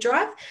a glute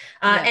drive,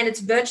 and it's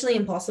virtually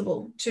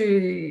impossible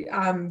to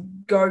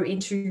go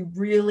into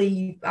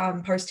really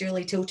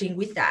posteriorly tilting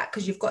with that,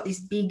 because you've got this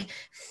big,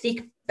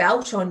 thick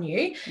belt on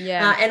you.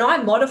 And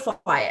I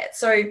modify it.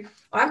 So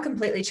I've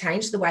completely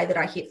changed the way that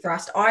I hip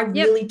thrust. I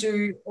really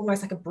do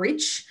almost like a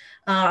bridge,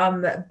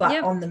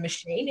 but on the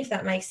machine, if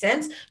that makes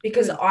sense,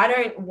 because I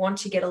don't want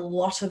to get a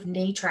lot of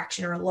knee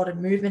traction or a lot of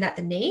movement at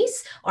the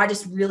knees. I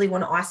just really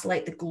want to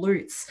isolate the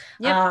glutes.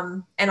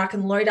 And I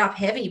can load up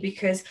heavy,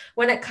 because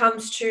when it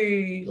comes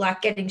to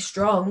like getting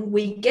strong,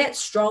 we get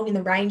strong in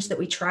the range that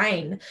we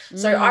train.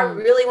 So I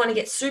really want to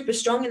get super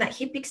strong in that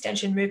hip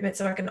extension movement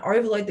so I can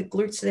overload the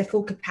glutes to their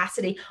full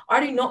capacity. I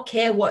do not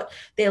care what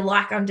they're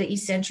like under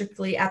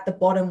eccentrically at the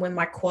bottom when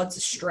my quads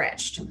are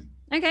stretched.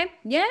 Okay.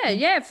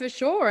 Yeah, for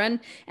sure.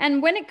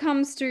 And when it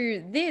comes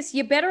to this,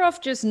 you're better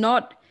off just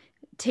not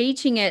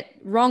teaching it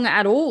wrong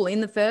at all in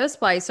the first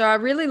place. So I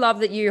really love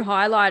that you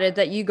highlighted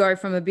that you go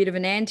from a bit of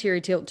an anterior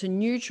tilt to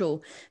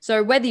neutral.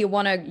 So whether you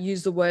want to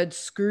use the word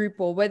scoop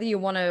or whether you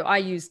want to, I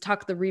use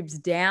tuck the ribs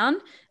down,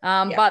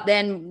 but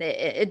then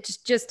it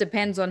just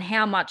depends on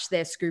how much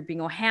they're scooping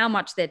or how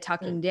much they're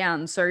tucking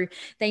down. So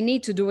they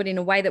need to do it in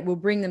a way that will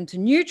bring them to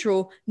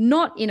neutral,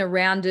 not in a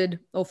rounded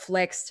or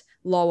flexed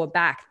lower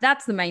back.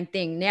 That's the main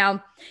thing.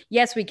 Now,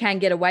 yes, we can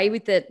get away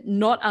with it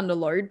not under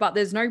load, but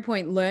there's no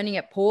point learning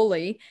it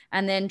poorly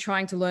and then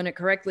trying to learn it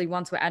correctly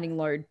once we're adding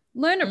load.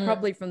 Learn it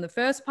properly from the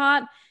first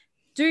part.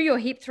 Do your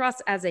hip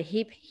thrust as a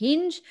hip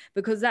hinge,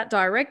 because that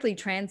directly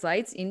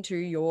translates into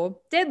your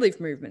deadlift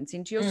movements,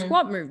 into your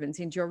squat movements,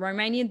 into your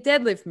Romanian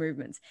deadlift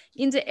movements,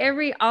 into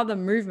every other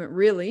movement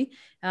really.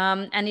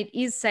 And it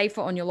is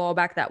safer on your lower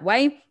back that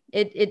way.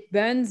 It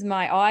burns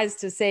my eyes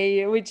to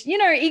see, which,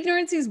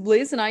 ignorance is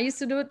bliss. And I used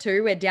to do it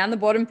too, where down the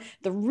bottom,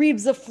 the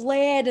ribs are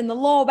flared and the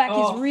lower back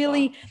is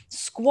really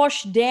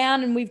squashed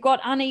down and we've got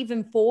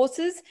uneven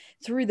forces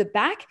through the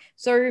back.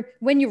 So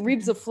when your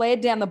ribs are flared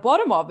down the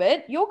bottom of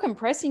it, you're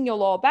compressing your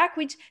lower back,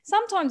 which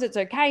sometimes it's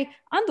okay.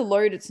 Under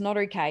load, it's not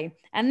okay.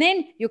 And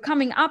then you're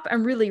coming up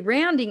and really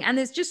rounding, and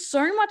there's just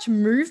so much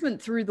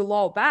movement through the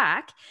lower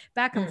back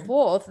and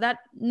forth, that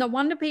no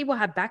wonder people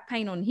have back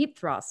pain on hip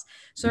thrusts.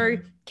 So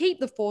keep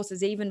the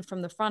forces even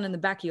from the front and the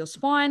back of your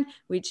spine,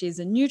 which is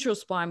a neutral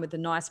spine with a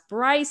nice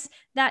brace,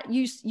 that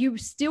you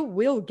still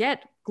will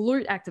get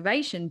glute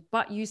activation,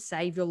 but you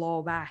save your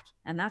lower back,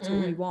 and that's what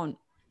we want.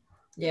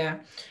 Yeah.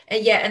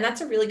 And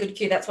that's a really good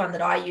cue. That's one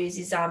that I use,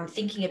 is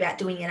thinking about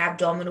doing an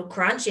abdominal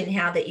crunch, and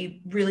how that you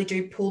really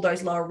do pull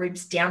those lower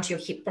ribs down to your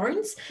hip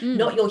bones,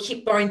 not your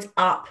hip bones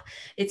up.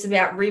 It's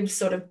about ribs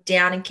sort of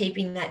down and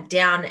keeping that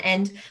down.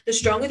 And the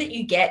stronger that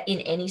you get in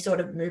any sort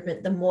of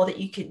movement, the more that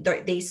you can,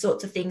 these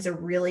sorts of things are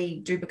really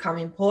do become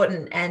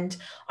important. And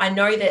I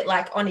know that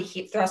like on a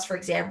hip thrust, for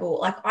example,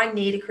 like I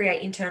need to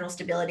create internal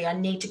stability. I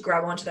need to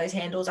grab onto those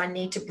handles. I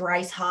need to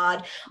brace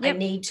hard. I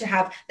need to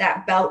have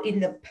that belt in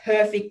the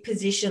perfect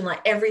position. Like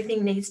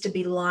everything needs to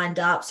be lined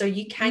up, so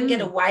you can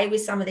get away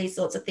with some of these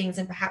sorts of things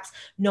and perhaps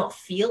not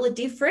feel a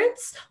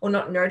difference or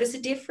not notice a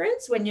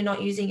difference when you're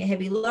not using a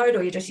heavy load,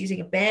 or you're just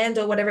using a band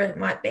or whatever it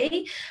might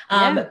be.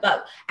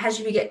 But as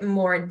you get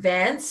more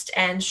advanced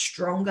and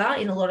stronger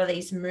in a lot of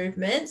these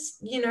movements,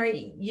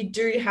 you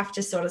do have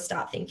to sort of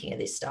start thinking of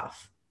this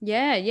stuff.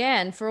 Yeah,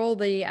 yeah. And for all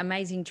the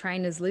amazing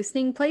trainers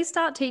listening, please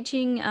start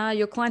teaching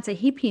your clients a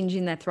hip hinge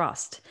in their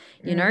thrust.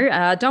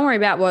 Don't worry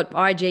about what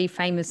IG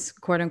famous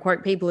quote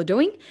unquote people are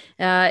doing.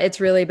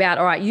 It's really about,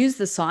 all right, use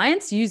the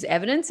science, use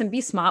evidence, and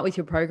be smart with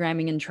your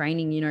programming and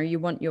training. You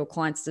want your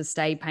clients to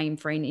stay pain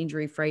free and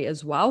injury free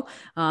as well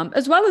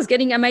as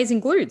getting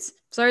amazing glutes.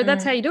 So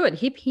that's how you do it.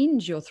 Hip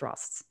hinge your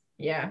thrusts.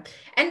 Yeah.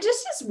 And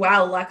just as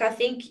well, like I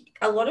think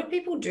a lot of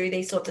people do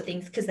these sorts of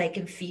things because they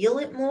can feel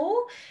it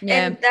more.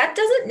 Yeah. And that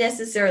doesn't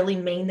necessarily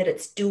mean that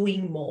it's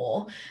doing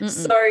more.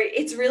 So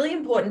it's really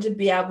important to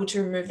be able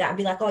to remove that and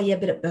be like, oh yeah,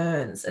 but it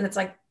burns. And it's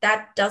like,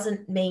 that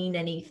doesn't mean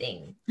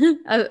anything.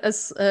 a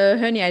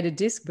herniated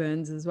disc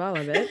burns as well,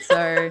 I bet.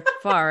 So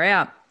far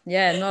out.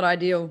 Yeah, not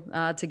ideal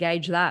to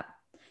gauge that.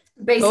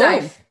 Be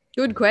safe.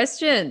 Good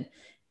question.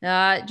 Do you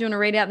want to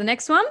read out the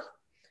next one?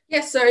 Yeah,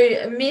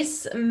 so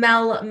Miss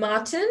Mel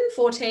Martin,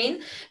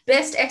 14,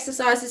 best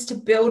exercises to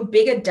build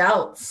bigger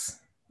delts.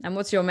 And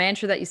what's your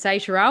mantra that you say,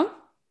 Sharelle?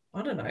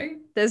 I don't know.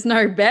 There's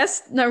no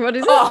best? No, what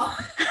is it? I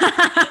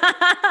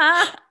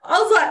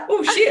was like,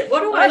 oh shit, what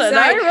do I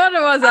say? What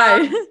do I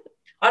say?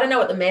 I don't know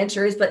what the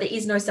mantra is, but there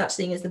is no such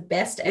thing as the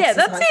best exercise.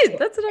 Yeah, that's it.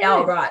 That's what I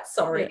mean. Oh, right.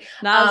 Sorry. Yeah.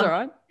 No, that's all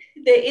right.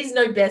 There is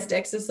no best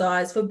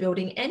exercise for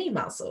building any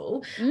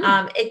muscle.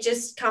 It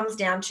just comes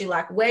down to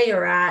like where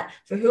you're at,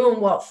 for who and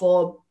what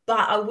for.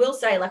 But I will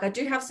say, like, I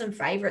do have some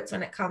favorites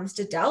when it comes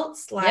to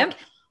delts. Like,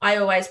 I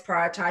always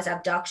prioritize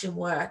abduction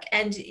work,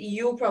 and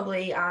you'll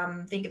probably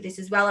think of this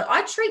as well.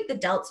 I treat the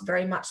delts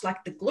very much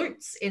like the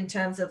glutes in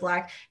terms of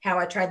like how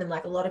I train them,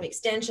 like a lot of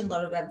extension, a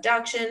lot of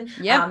abduction,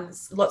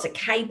 lots of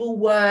cable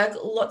work,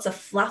 lots of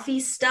fluffy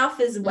stuff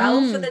as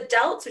well for the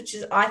delts, which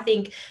is, I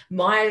think,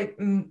 my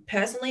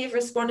personally have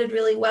responded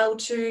really well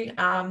to.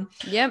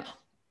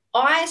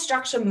 I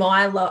structure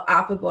my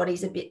upper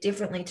bodies a bit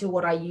differently to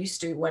what I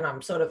used to when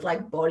I'm sort of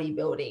like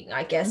bodybuilding,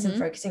 I guess, and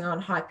focusing on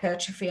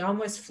hypertrophy. I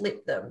almost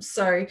flip them.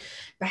 So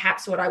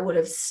perhaps what I would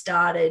have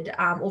started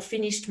or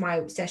finished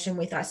my session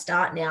with, I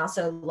start now.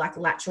 So like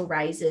lateral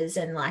raises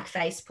and like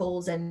face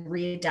pulls and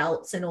rear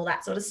delts and all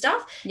that sort of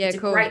stuff. Yeah, it's a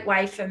great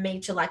way for me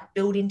to like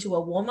build into a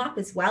warm up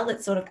as well.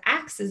 It sort of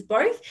acts as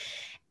both.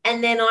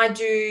 And then I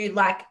do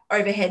like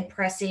overhead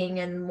pressing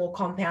and more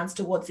compounds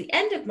towards the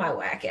end of my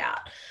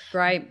workout.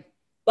 Great.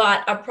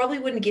 But I probably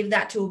wouldn't give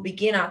that to a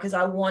beginner because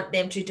I want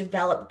them to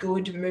develop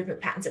good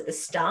movement patterns at the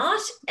start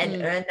and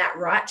earn that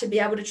right to be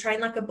able to train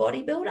like a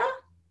bodybuilder.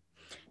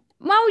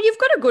 Well, you've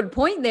got a good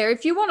point there.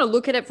 If you want to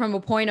look at it from a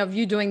point of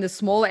view doing the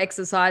smaller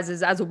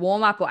exercises as a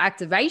warm-up or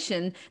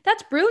activation,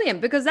 that's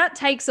brilliant because that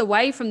takes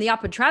away from the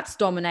upper traps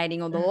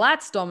dominating or the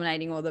lats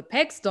dominating or the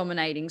pecs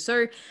dominating.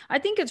 So I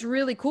think it's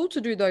really cool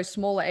to do those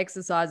smaller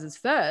exercises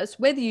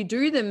first, whether you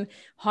do them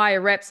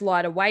higher reps,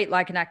 lighter weight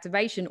like an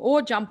activation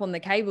or jump on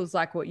the cables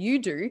like what you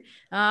do.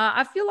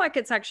 I feel like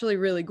it's actually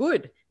really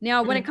good.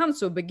 Now, when it comes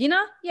to a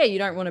beginner, you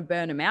don't want to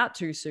burn them out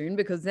too soon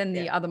because then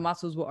the other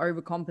muscles will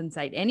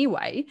overcompensate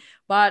anyway.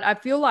 But I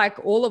feel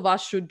like all of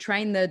us should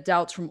train the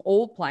delts from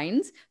all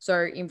planes.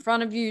 So in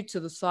front of you, to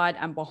the side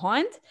and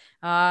behind.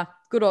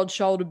 Good old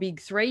shoulder big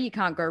three. You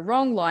can't go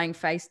wrong, lying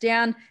face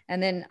down,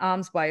 and then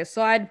arms by your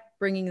side,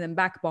 bringing them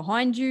back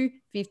behind you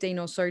 15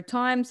 or so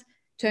times.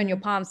 Turn your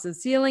palms to the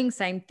ceiling,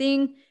 same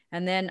thing.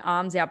 And then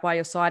arms out by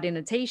your side in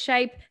a T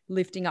shape,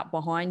 lifting up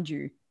behind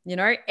you. You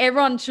know,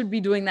 everyone should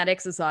be doing that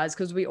exercise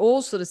because we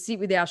all sort of sit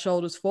with our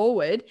shoulders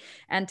forward,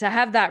 and to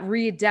have that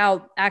rear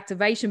delt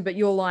activation, but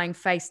you're lying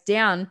face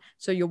down.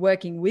 So you're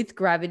working with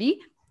gravity.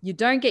 You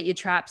don't get your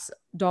traps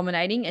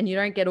dominating and you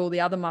don't get all the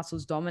other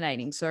muscles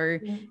dominating. So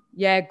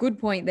good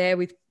point there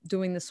with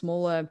doing the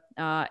smaller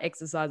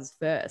exercises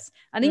first.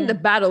 I think the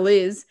battle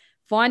is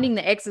finding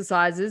the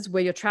exercises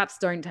where your traps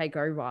don't take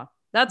over.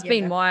 That's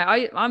been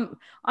I'm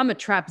a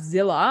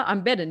trapzilla.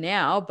 I'm better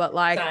now, but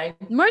like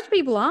most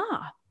people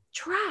are.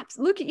 Traps.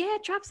 Look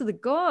at traps are the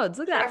gods.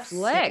 Look at that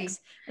flex.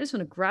 City. I just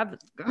want to grab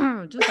it.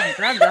 Just want to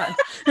grab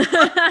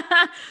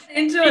that.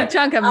 Big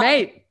chunk of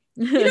meat.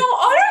 You know,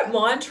 I don't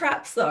mind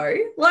traps though.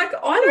 Like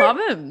I love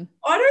them.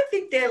 I don't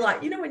think they're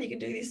like, you know, when you can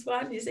do this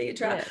one, you see a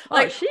trap. Yeah.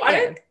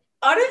 Like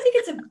I don't think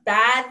it's a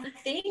bad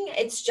thing.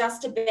 It's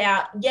just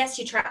about, yes,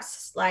 your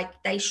traps,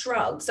 like they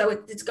shrug. So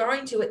it's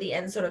going to, at the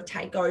end, sort of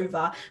take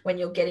over when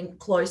you're getting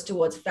close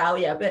towards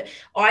failure. But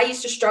I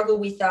used to struggle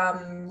with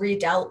rear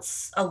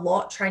delts a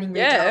lot, training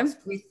rear delts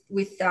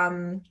with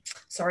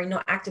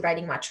not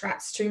activating my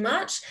traps too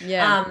much.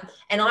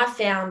 And I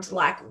found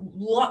like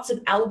lots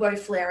of elbow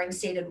flaring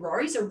seated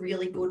rows are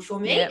really good for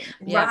me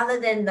rather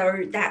than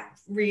that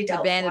rear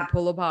delt banded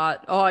pull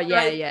apart.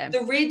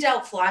 The rear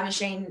delt fly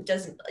machine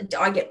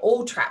I get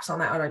all traps on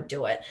that. I don't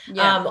do it.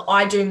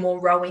 I do more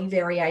rowing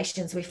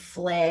variations with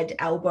flared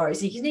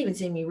elbows. You can even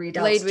see me rear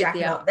delts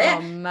jacking up there.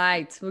 Oh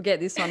mate, we'll get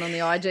this one on the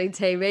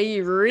IGTV.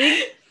 You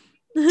rig.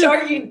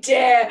 Don't you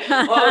dare.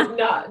 Oh,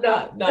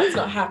 no, it's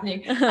not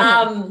happening.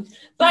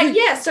 But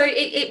yeah, so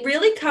it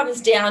really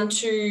comes down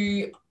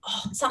to,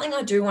 something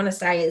I do want to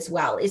say as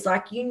well is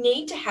like you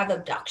need to have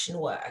abduction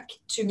work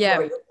to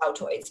grow your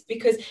deltoids,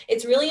 because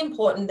it's really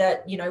important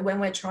that, you know, when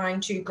we're trying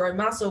to grow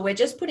muscle, we're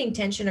just putting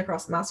tension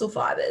across muscle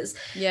fibers.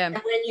 Yeah. And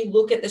when you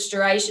look at the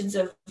striations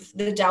of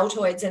the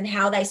deltoids and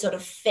how they sort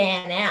of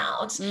fan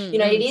out, you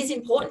know, it is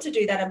important to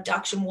do that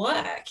abduction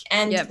work.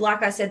 And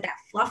like I said, that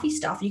fluffy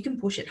stuff, you can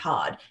push it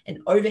hard.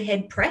 An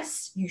overhead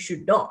press, you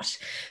should not.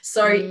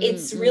 So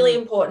it's really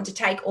important to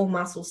take all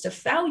muscles to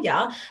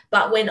failure.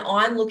 But when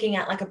I'm looking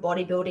at like a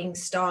bodybuilding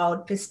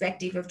styled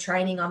perspective of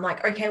training, I'm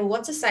like, okay, well,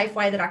 what's a safe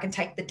way that I can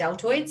take the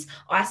deltoids,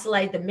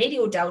 isolate the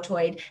medial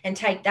deltoid and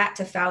take that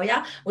to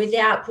failure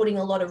without putting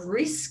a lot of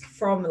risk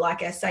from,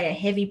 like I say, a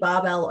heavy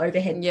barbell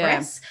overhead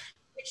press,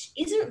 which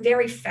isn't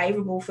very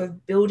favorable for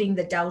building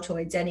the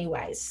deltoids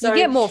anyways. So you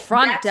get more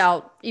front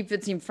delt if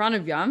it's in front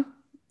of you.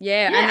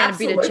 Yeah, and then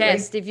absolutely. A bit of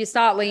chest. If you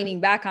start leaning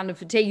back under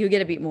fatigue, you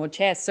get a bit more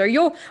chest. So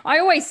I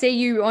always see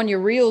you on your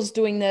reels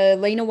doing the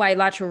lean away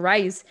lateral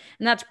raise,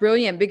 and that's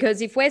brilliant,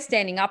 because if we're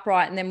standing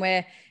upright and then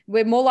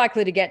we're more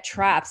likely to get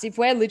traps. If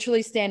we're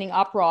literally standing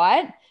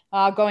upright,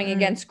 going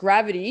against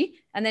gravity,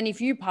 and then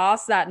if you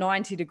pass that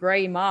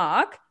 90-degree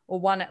mark or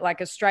one like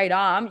a straight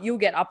arm, you'll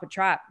get up a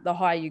trap the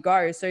higher you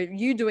go. So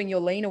you doing your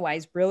lean away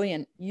is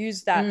brilliant.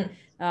 Use that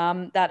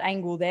that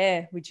angle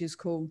there, which is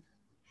cool.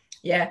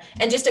 Yeah.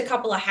 And just a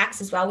couple of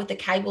hacks as well with the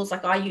cables.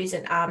 Like I use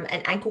an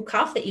ankle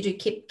cuff that you do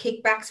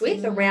kickbacks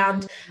with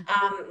around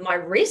my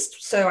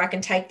wrist, so I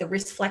can take the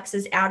wrist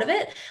flexors out of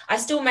it. I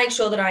still make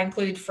sure that I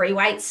include free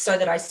weights so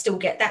that I still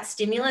get that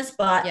stimulus,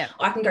 but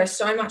I can go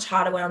so much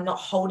harder when I'm not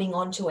holding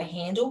on to a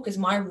handle, because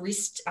my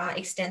wrist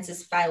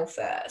extensors fail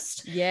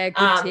first. Yeah,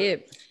 good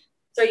tip.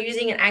 So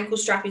using an ankle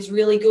strap is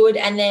really good.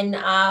 And then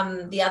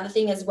the other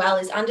thing as well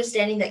is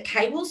understanding that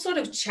cables sort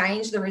of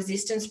change the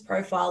resistance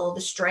profile or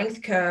the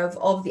strength curve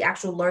of the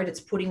actual load it's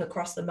putting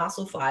across the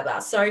muscle fiber.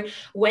 So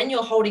when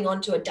you're holding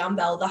onto a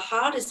dumbbell, the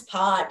hardest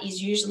part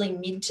is usually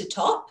mid to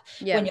top.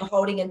 When you're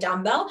holding a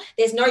dumbbell.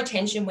 There's no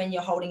tension when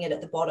you're holding it at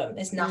the bottom.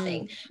 There's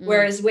nothing.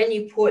 Whereas when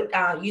you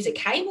use a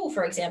cable,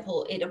 for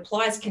example, it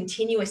applies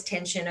continuous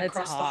tension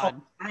across the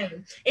whole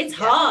frame. It's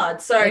hard.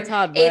 So it's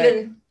hard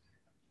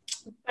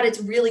but it's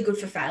really good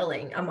for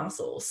failing a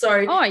muscle.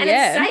 So,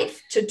 it's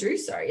safe to do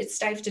so. It's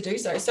safe to do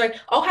so. So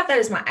I'll have that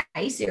as my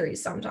A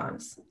series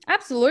sometimes.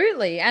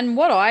 Absolutely. And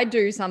what I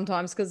do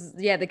sometimes, because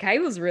the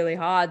cable is really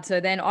hard. So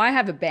then I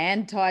have a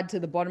band tied to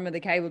the bottom of the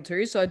cable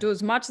too. So I do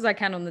as much as I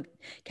can on the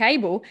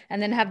cable and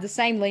then have the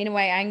same lean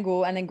away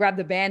angle and then grab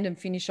the band and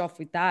finish off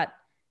with that.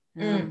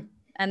 And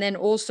then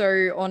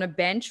also on a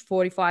bench,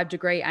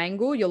 45-degree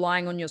angle, you're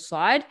lying on your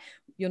side,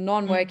 your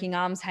non-working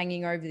arms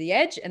hanging over the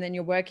edge, and then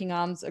your working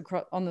arms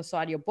across on the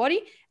side of your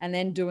body, and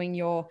then doing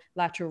your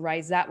lateral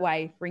raise that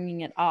way,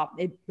 bringing it up.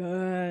 It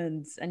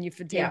burns and you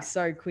fatigue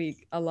so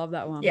quick. I love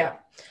that one.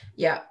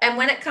 Yeah. And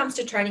when it comes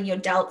to training your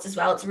delts as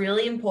well, it's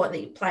really important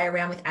that you play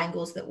around with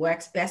angles that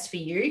works best for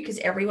you, because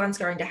everyone's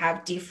going to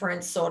have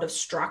different sort of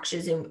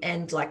structures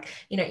and like,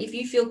 you know, if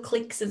you feel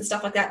clicks and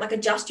stuff like that, like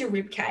adjust your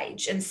rib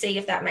cage and see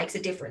if that makes a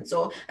difference,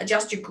 or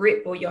adjust your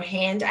grip or your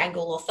hand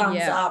angle or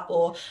thumbs up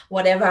or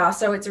whatever.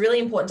 So it's really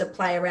important to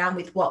play around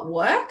with what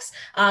works,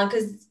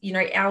 because, you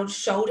know, our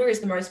shoulder is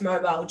the most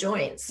mobile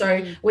joint.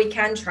 So we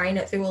can train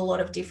it through a lot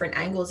of different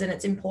angles, and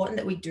it's important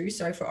that we do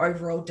so for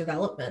overall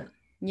development.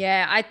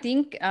 Yeah, I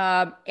think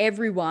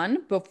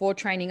everyone before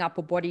training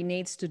upper body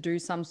needs to do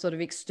some sort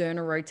of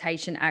external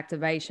rotation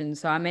activation.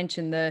 So I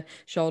mentioned the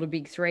shoulder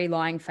big three,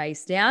 lying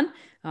face down,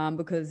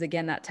 because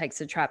again, that takes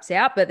the traps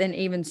out, but then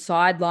even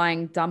side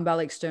lying dumbbell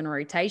external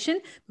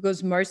rotation,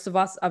 because most of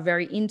us are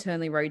very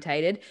internally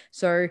rotated.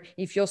 So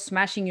if you're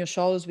smashing your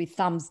shoulders with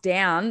thumbs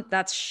down,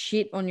 that's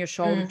shit on your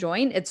shoulder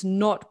joint. It's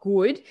not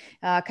good,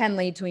 can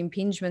lead to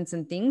impingements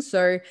and things.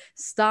 So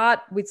start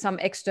with some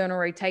external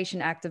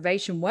rotation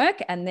activation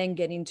work and then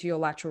get into your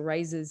lateral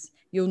raises.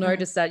 You'll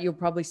notice that you'll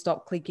probably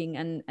stop clicking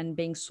and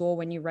being sore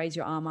when you raise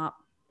your arm up.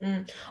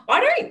 I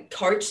don't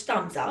coach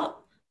thumbs up.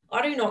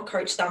 I do not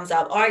coach thumbs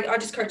up. I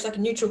just coach like a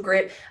neutral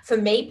grip. For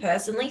me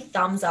personally,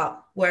 thumbs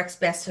up works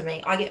best for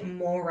me. I get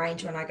more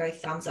range when I go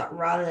thumbs up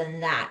rather than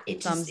that.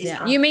 It thumbs just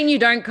down. You mean you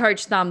don't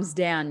coach thumbs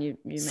down? You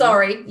mean?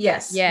 Sorry.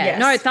 Yes. Yeah. Yes.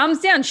 No,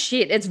 thumbs down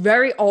shit. It's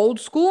very old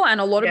school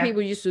and a lot of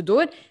people used to do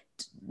it.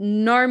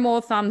 No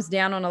more thumbs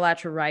down on a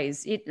lateral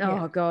raise.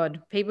 Oh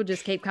God, people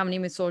just keep coming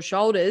in with sore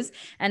shoulders.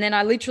 And then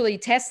I literally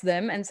test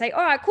them and say,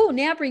 all right, cool.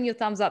 Now bring your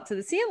thumbs up to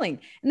the ceiling.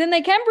 And then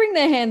they can bring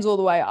their hands all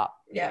the way up.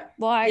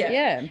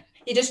 Yeah.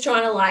 You're just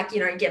trying to, like, you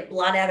know, get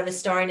blood out of a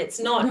stone. It's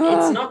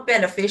not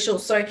beneficial.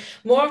 So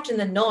more often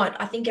than not,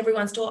 I think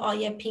everyone's taught,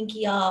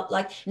 pinky up.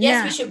 Like,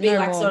 yes, we should be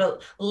sort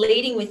of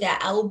leading with our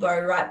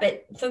elbow, right?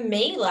 But for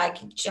me,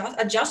 like, just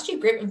adjust your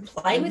grip and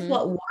play with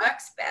what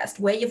works best,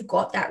 where you've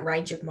got that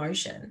range of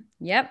motion.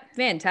 Yep.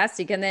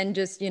 Fantastic. And then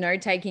just, you know,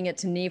 taking it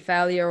to near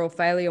failure or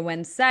failure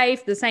when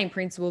safe, the same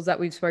principles that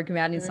we've spoken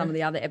about in some of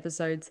the other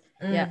episodes.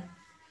 Yeah.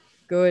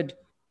 Good.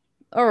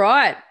 All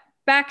right.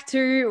 back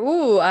to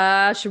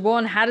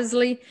Siobhan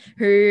Hattersley,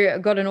 who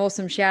got an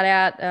awesome shout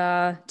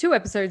out 2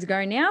 episodes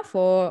ago now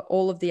for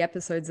all of the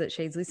episodes that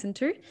she's listened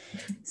to.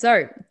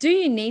 So, do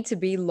you need to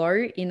be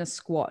low in a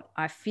squat?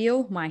 I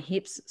feel my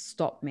hips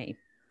stop me.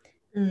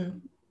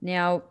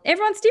 Now,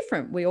 everyone's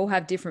different. We all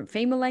have different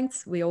femur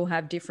lengths. We all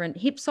have different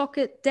hip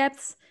socket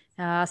depths.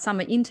 Some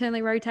are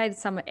internally rotated,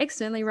 some are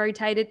externally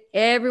rotated.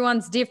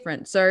 Everyone's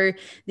different. So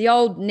the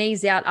old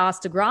knees out, ass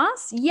to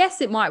grass,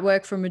 yes, it might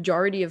work for a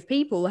majority of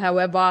people.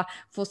 However,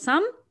 for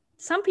some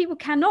people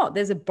cannot.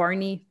 There's a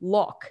bony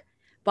lock.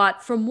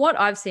 But from what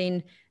I've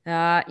seen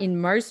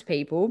in most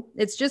people,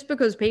 it's just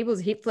because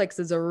people's hip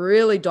flexors are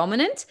really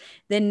dominant.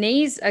 Their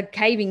knees are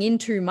caving in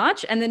too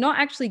much and they're not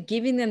actually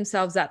giving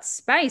themselves that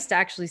space to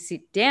actually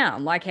sit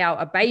down, like how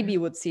a baby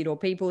would sit or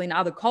people in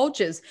other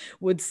cultures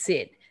would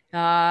sit.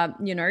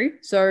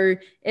 So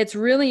it's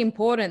really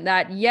important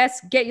that,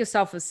 yes, get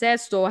yourself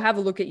assessed or have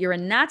a look at your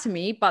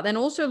anatomy, but then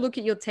also look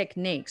at your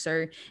technique.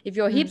 So if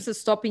your hips are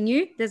stopping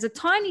you, there's a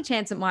tiny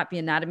chance it might be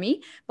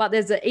anatomy, but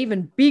there's an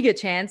even bigger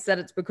chance that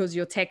it's because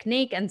your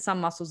technique and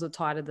some muscles are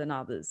tighter than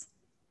others.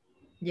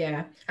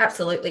 Yeah,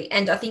 absolutely.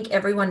 And I think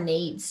everyone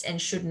needs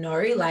and should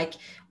know like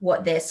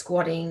what their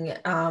squatting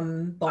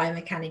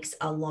biomechanics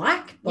are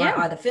like by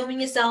either filming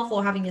yourself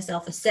or having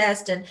yourself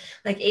assessed. And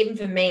like, even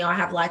for me, I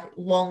have like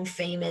long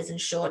femurs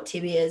and short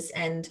tibias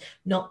and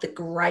not the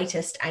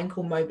greatest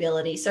ankle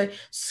mobility. So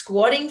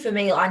squatting for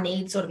me, I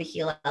need sort of a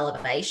heel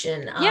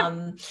elevation.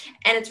 And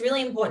it's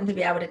really important to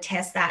be able to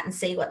test that and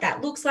see what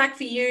that looks like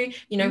for you.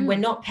 You know, we're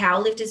not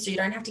powerlifters, so you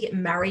don't have to get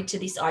married to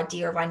this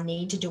idea of I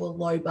need to do a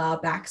low bar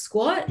back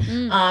squat.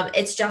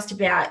 It's just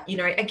about, you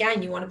know,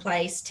 again, you want to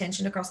place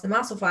tension across the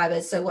muscle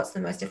fibers. So what's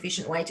the most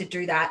efficient way to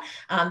do that,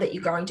 that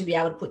you're going to be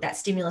able to put that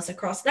stimulus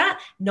across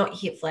that, not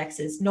your hip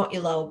flexors, not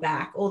your lower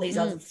back, all these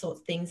other sorts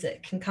of things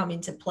that can come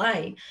into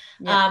play.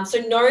 So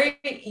no,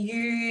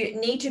 you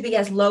need to be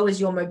as low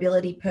as your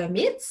mobility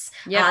permits,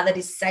 that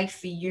is safe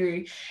for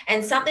you.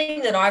 And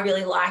something that I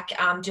really like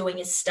doing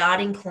is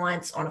starting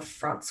clients on a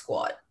front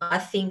squat. I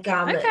think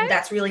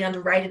that's really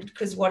underrated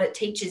because what it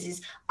teaches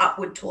is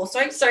upward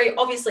torso. So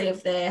obviously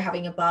if they're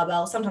having a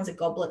barbell, sometimes a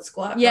goblet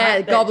squat.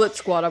 Right? Goblet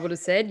squat, I would have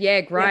said. Yeah,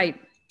 great.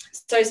 Yeah.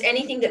 So it's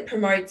anything that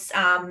promotes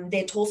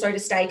their torso to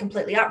stay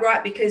completely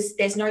upright, because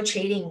there's no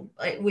cheating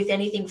with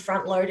anything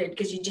front loaded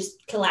because you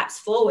just collapse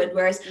forward.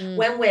 Whereas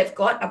when we've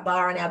got a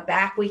bar on our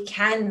back, we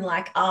can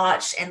like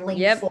arch and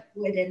lean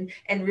forward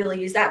and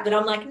really use that. But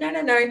I'm like,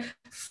 no.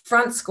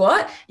 Front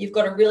squat, you've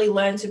got to really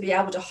learn to be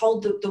able to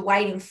hold the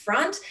weight in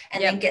front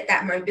and then get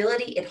that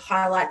mobility. It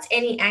highlights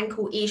any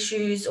ankle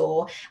issues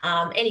or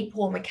any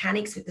poor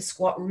mechanics with the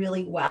squat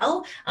really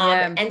well.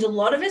 And a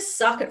lot of us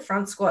suck at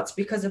front squats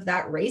because of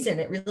that reason.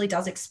 It really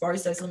does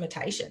expose those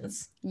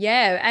limitations.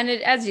 Yeah. And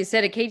it, as you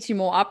said, it keeps you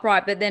more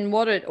upright. But then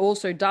what it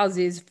also does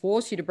is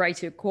force you to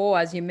brace your core,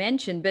 as you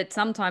mentioned. But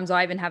sometimes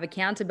I even have a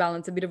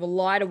counterbalance, a bit of a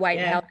lighter weight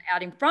held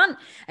out in front.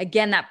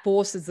 Again, that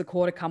forces the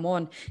core to come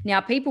on. Now,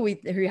 people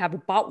who have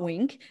a butt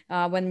wink,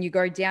 when you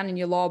go down in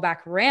your lower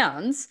back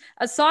rounds,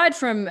 aside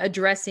from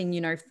addressing,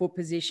 you know, foot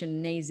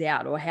position, knees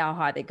out, or how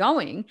high they're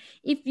going,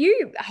 if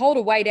you hold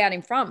a weight out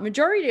in front,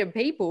 majority of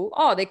people,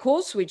 their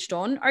core's switched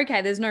on.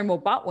 Okay, there's no more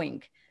butt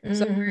wink.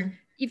 So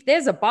if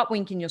there's a butt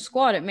wink in your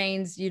squat, it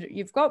means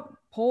you've got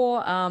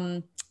poor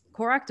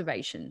core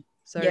activation.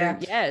 So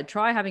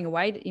try having a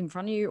weight in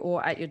front of you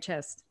or at your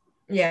chest.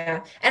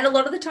 Yeah. And a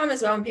lot of the time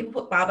as well, when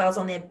people put barbells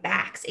on their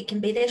backs, it can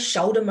be their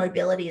shoulder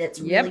mobility that's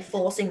really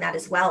forcing that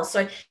as well.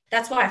 So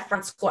that's why a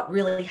front squat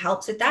really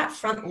helps with that,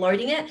 front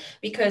loading it,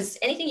 because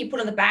anything you put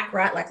on the back,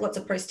 right, like lots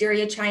of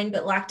posterior chain,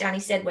 but like Danny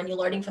said, when you're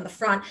loading from the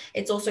front,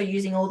 it's also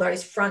using all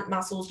those front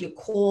muscles, your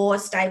core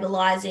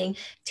stabilizing,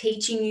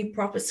 teaching you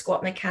proper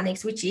squat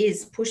mechanics, which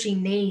is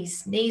pushing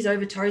knees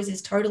over toes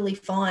is totally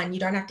fine.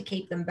 You don't have to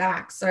keep them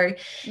back. So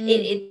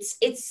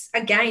it's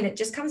again, it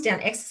just comes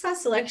down.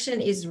 Exercise selection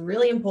is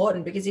really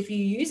important, because if you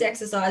use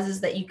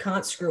exercises that you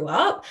can't screw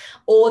up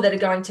or that are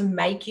going to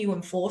make you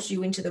and force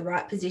you into the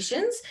right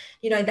positions,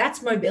 you know,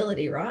 that's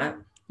mobility, right?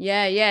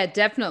 Yeah,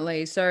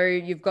 definitely. So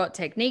you've got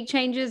technique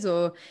changes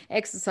or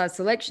exercise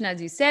selection, as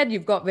you said.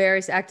 You've got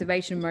various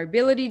activation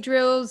mobility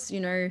drills, you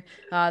know,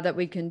 that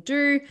we can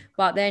do.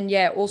 But then,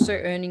 also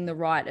earning the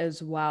right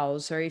as well.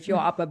 So if your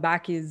upper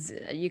back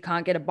you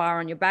can't get a bar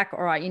on your back,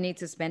 all right, you need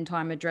to spend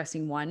time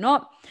addressing why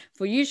not.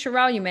 For you,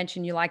 Sharelle, you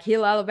mentioned you like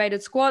heel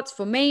elevated squats.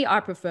 For me,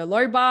 I prefer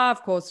low bar,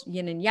 of course,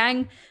 yin and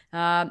yang,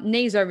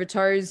 knees over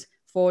toes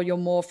for your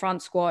more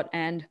front squat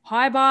and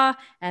high bar.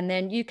 And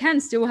then you can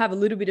still have a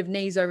little bit of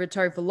knees over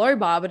toe for low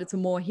bar, but it's a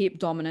more hip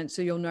dominant,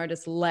 so you'll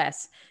notice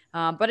less.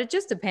 But it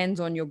just depends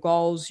on your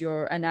goals,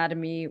 your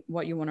anatomy,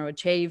 what you want to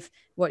achieve,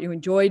 what you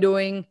enjoy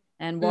doing,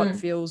 and what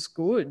feels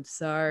good.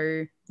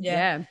 So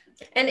yeah.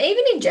 And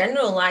even in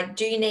general, like,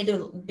 do you need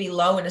to be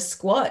low in a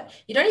squat?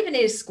 You don't even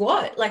need a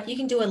squat. Like, you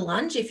can do a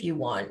lunge if you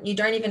want. You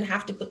don't even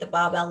have to put the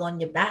barbell on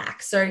your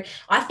back. So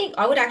I think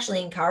I would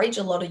actually encourage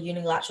a lot of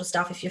unilateral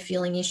stuff if you're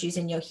feeling issues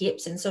in your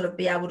hips, and sort of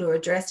be able to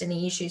address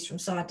any issues from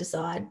side to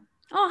side.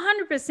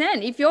 Oh,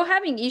 100%. If you're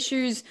having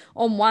issues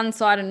on one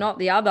side and not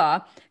the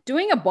other,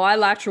 doing a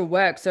bilateral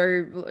work,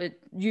 so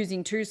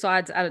using two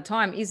sides at a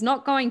time, is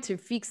not going to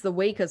fix the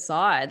weaker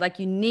side. Like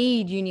you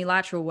need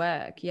unilateral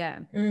work. Yeah.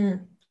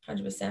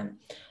 100%.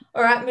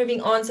 All right,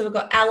 moving on. So we've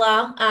got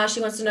Ella. She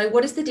wants to know,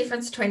 what is the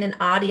difference between an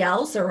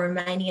RDL, so a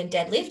Romanian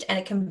deadlift, and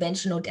a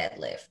conventional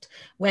deadlift?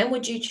 When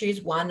would you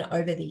choose one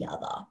over the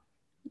other?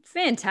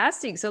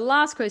 Fantastic. So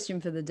last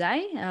question for the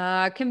day.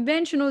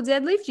 Conventional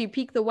deadlift, you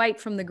pick the weight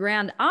from the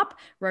ground up.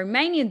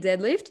 Romanian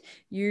deadlift,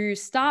 you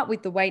start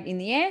with the weight in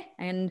the air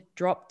and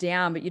drop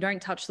down, but you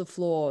don't touch the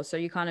floor. So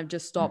you kind of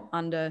just stop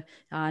under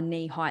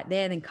knee height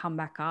there, then come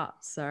back up.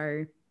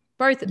 So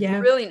both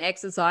brilliant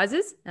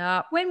exercises.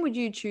 When would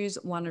you choose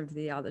one over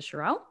the other,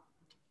 Sharelle?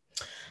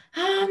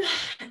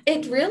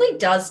 It really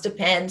does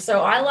depend.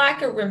 So I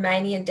like a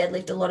Romanian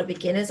deadlift. A lot of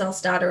beginners, I'll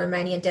start a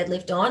Romanian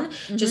deadlift on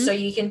just so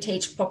you can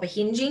teach proper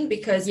hinging,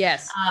 because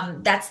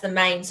that's the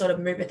main sort of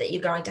movement that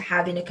you're going to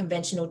have in a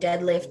conventional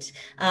deadlift.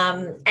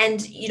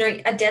 And you know,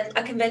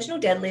 a conventional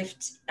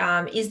deadlift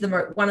is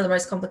one of the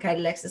most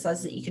complicated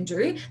exercises that you can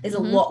do. There's a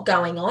lot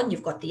going on.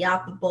 You've got the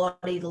upper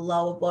body, the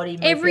lower body.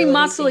 Every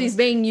muscle is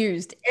being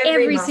used.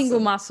 Every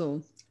single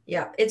muscle.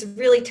 Yeah, it's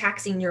really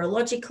taxing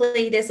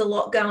neurologically. There's a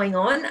lot going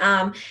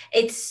on.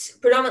 It's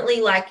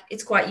predominantly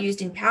it's quite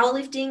used in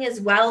powerlifting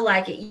as well.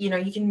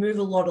 You can move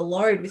a lot of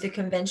load with a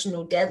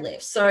conventional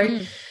deadlift. So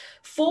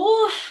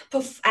for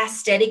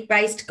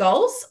aesthetic-based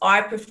goals,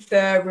 I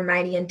prefer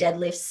Romanian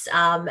deadlifts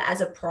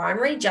as a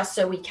primary, just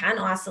so we can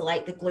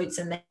isolate the glutes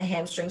and the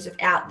hamstrings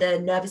without the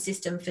nervous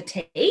system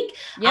fatigue.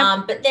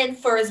 But then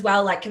for as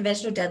well,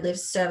 conventional deadlifts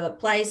serve a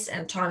place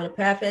and time and a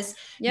purpose.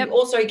 You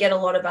also get a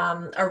lot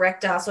of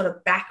erector sort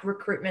of back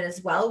recruitment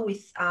as well,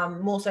 with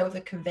more so with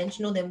a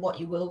conventional than what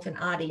you will with an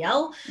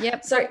RDL.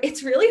 So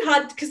it's really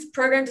hard because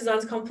program design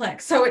is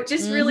complex. So it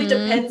just really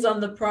depends on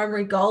the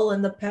primary goal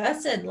and the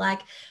person.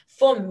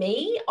 For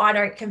me, I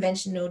don't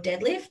conventional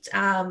deadlift.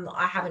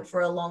 I haven't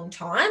for a long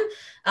time,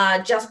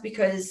 just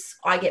because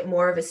I get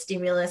more of a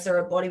stimulus or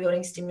a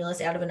bodybuilding stimulus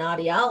out of an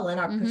RDL,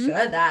 and I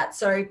prefer that.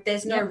 So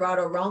there's no right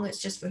or wrong. It's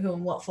just for who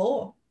and what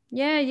for.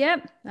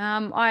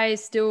 I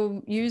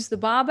still use the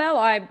barbell.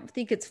 I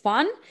think it's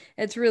fun.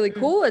 It's really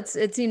cool. It's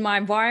in my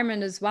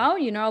environment as well.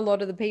 You know, a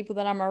lot of the people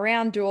that I'm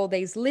around do all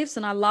these lifts,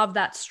 and I love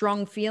that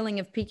strong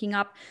feeling of picking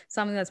up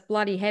something that's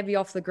bloody heavy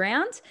off the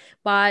ground.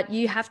 But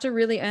you have to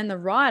really earn the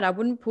right. I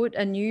wouldn't put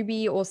a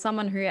newbie or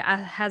someone who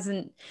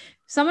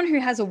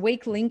has a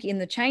weak link in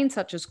the chain,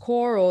 such as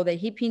core, or their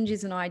hip hinge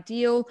isn't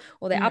ideal,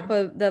 or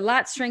the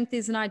lat strength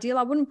isn't ideal.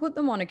 I wouldn't put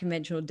them on a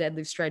conventional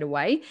deadlift straight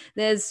away.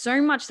 There's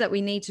so much that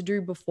we need to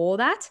do before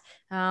that.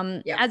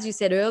 As you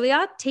said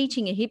earlier,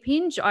 teaching a hip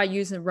hinge, I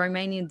use a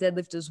Romanian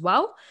deadlift as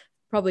well.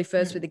 Probably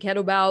first with the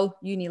kettlebell,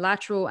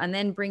 unilateral, and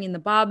then bring in the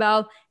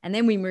barbell, and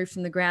then we move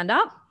from the ground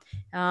up.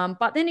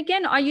 But then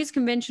again, I use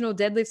conventional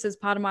deadlifts as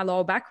part of my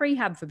lower back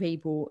rehab for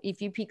people.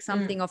 If you pick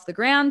something off the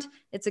ground,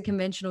 it's a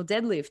conventional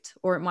deadlift,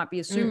 or it might be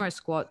a sumo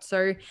squat.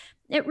 So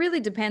it really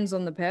depends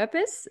on the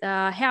purpose,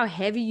 how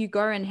heavy you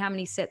go and how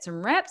many sets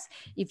and reps.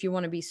 If you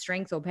want to be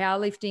strength or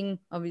powerlifting,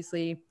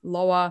 obviously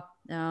lower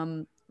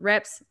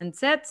reps and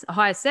sets,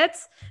 higher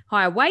sets,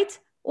 higher weight.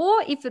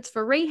 Or if it's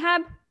for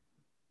rehab,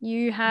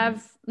 you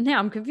have, now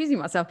I'm confusing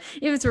myself.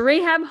 If it's for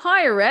rehab,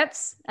 higher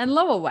reps and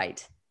lower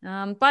weight.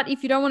 But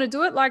if you don't want to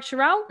do it like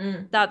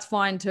Sharelle, that's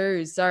fine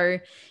too. So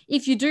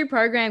if you do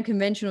program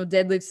conventional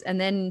deadlifts, and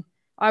then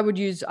I would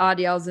use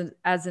RDLs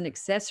as an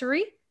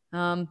accessory.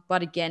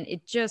 But again,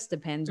 it just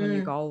depends on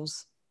your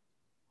goals.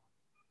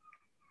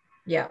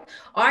 Yeah,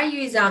 I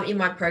use in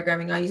my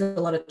programming, I use a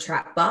lot of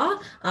trap bar.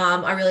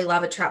 I really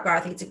love a trap bar. I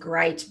think it's a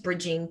great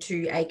bridging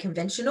to a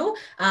conventional.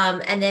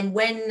 And then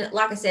when,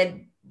 like I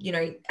said, you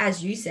know,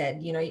 as you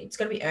said, you know, it's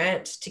got to be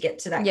earned to get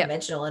to that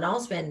conventional. And I'll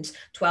spend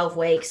 12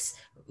 weeks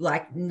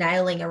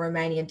nailing a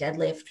Romanian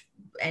deadlift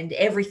and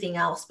everything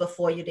else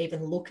before you'd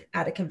even look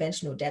at a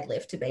conventional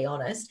deadlift, to be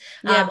honest.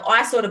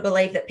 I sort of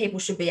believe that people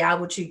should be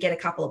able to get a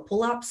couple of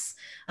pull-ups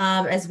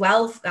as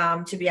well,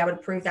 to be able to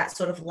prove that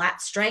sort of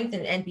lat strength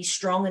and be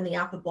strong in the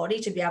upper body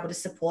to be able to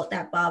support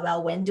that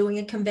barbell when doing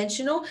a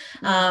conventional.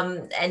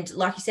 And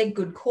like you said,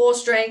 good core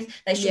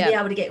strength. They should be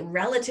able to get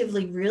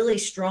relatively really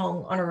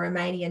strong on a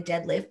Romanian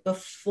deadlift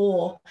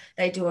before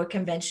they do a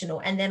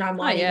conventional. And then I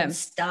might even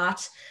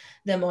start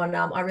them on,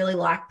 I really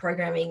like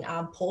programming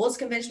pause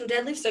conventional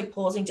deadlift. So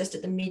pausing just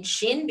at the mid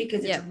shin,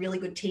 because it's a really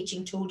good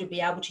teaching tool to be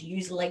able to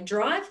use leg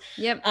drive.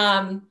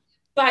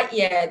 But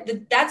yeah,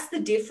 that's the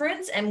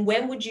difference. And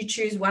when would you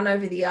choose one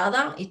over the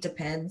other? It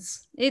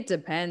depends. It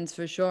depends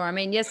for sure. I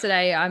mean,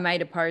 yesterday I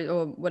made a post,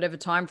 or whatever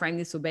time frame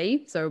this will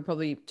be, so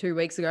probably 2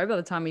 weeks ago by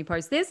the time we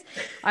post this,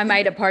 I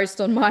made a post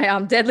on my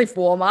deadlift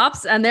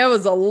warm-ups, and there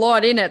was a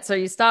lot in it. So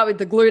you start with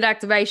the glute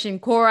activation,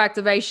 core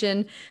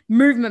activation,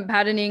 movement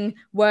patterning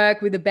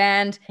work with a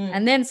band,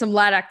 and then some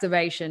lat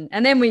activation.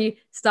 And then we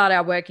start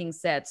our working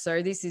set.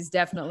 So this is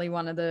definitely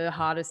one of the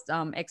hardest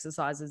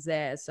exercises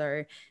there.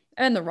 So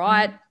earn the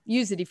right,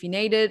 use it if you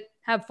need it,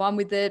 have fun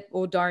with it,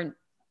 or don't.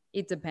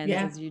 It depends,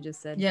 as you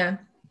just said. Yeah.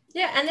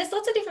 Yeah, and there's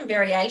lots of different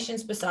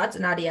variations besides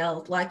an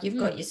RDL. Like you've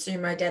got your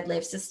sumo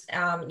deadlifts,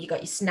 you got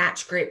your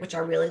snatch grip, which I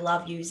really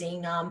love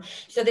using.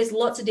 So there's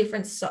lots of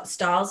different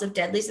styles of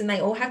deadlifts, and they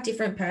all have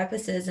different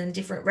purposes and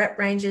different rep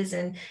ranges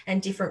and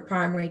different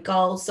primary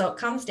goals. So it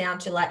comes down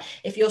to like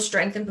if you're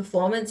strength and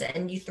performance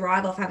and you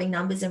thrive off having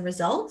numbers and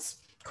results.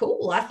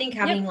 Cool. I think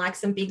having like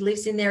some big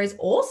lifts in there is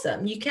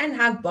awesome. You can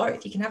have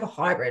both. You can have a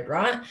hybrid,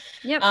 right?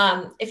 Yep.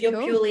 If you're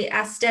purely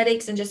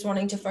aesthetics and just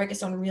wanting to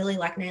focus on really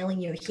like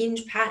nailing your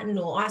hinge pattern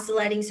or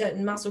isolating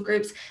certain muscle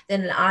groups,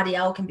 then an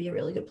RDL can be a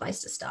really good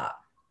place to start.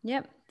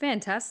 Yep.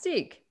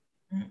 Fantastic.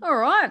 All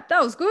right.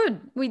 That was good.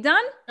 We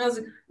done?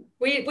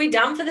 We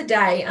done for the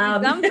day.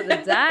 Done for the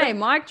day.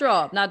 Mic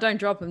drop. No, don't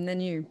drop them. Then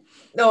you.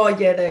 Oh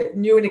yeah, they're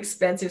new and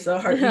expensive, so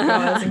I hope you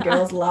guys and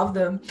girls love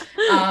them.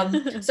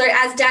 So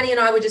as Danny and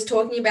I were just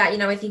talking about,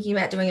 we're thinking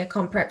about doing a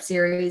comp prep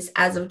series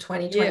as of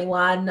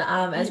 2021,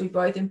 as we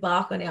both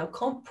embark on our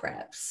comp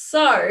preps.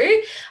 So,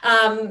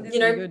 I'm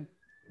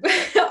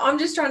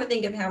just trying to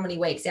think of how many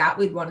weeks out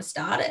we'd want to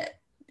start it.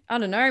 I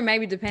don't know.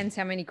 Maybe depends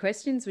how many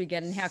questions we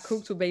get and how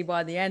cooked we'll be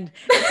by the end.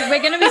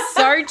 We're going to be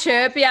so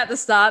chirpy at the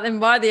start, and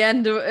by the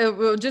end, it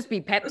will just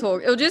be pep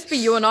talk. It'll just be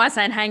you and I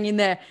saying, hang in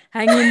there,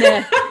 hang in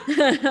there.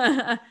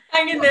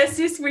 Hang in there,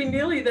 sis. We're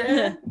nearly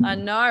there. I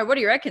know. What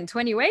do you reckon?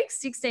 20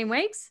 weeks? 16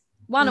 weeks?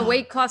 One a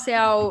week plus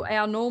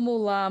our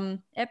normal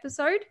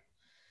episode?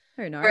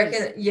 Who knows?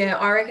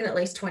 I reckon at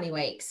least 20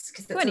 weeks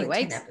because that's 20 like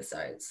weeks. 10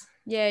 episodes.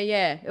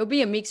 Yeah. It'll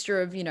be a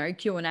mixture of,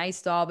 Q&A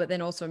style, but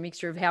then also a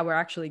mixture of how we're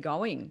actually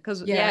going.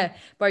 Because,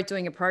 both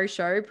doing a pro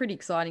show, pretty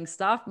exciting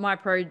stuff. My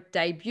pro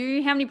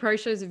debut. How many pro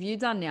shows have you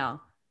done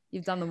now?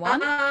 You've done the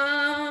one?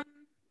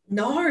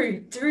 No,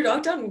 dude,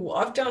 I'm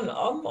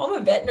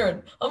a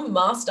veteran. I'm a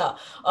master.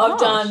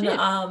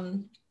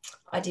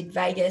 I did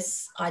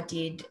Vegas. I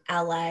did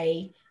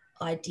LA.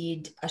 I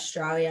did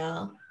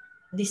Australia.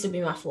 This will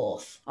be my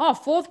fourth. Oh,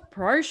 fourth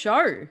pro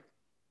show.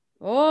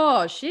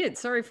 Oh, shit.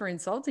 Sorry for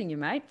insulting you,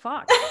 mate.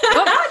 Fuck.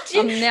 Do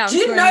you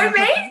know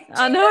me?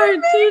 I know.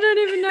 You don't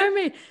even know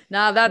me.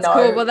 Nah, that's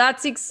cool. Well,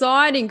 that's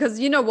exciting because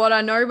you know what?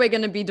 I know we're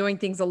going to be doing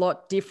things a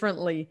lot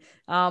differently,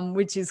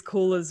 which is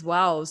cool as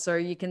well. So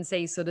you can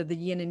see sort of the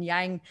yin and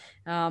yang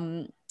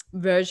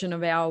version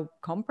of our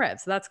comp prep.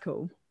 So that's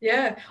cool.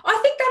 Yeah, I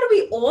think that'll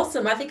be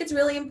awesome. I think it's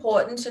really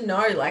important to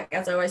know, like,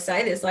 as I always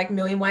say, there's like a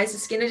million ways to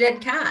skin a dead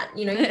cat.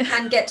 You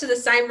can get to the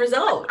same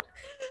result.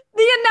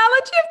 The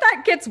analogy of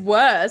that gets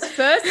worse.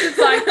 First, it's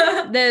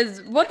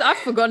like I've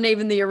forgotten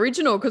even the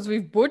original because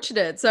we've butchered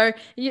it. So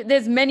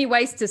there's many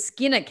ways to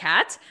skin a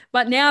cat,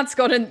 but now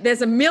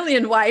there's a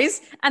million ways,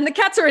 and the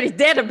cat's already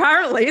dead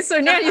apparently. So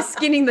now you're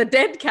skinning the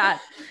dead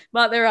cat,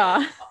 but there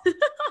are.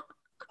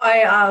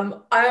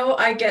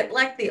 I get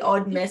like the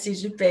odd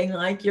message of being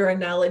like your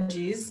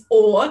analogies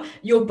or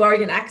your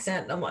bogan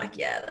accent. I'm like,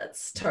 yeah,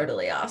 that's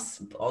totally us,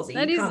 Aussie.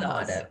 That you is can't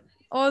us. hide it.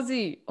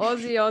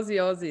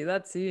 Aussie.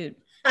 That's it.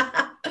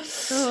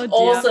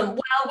 Awesome.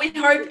 Well, we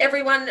hope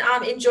everyone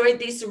enjoyed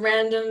this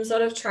random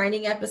sort of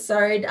training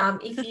episode.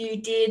 If you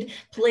did,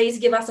 please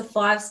give us a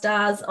 5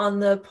 stars on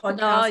the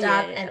podcast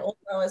app and also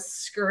a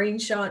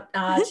screenshot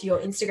to your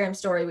Instagram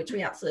story, which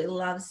we absolutely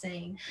love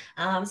seeing.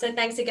 So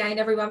thanks again,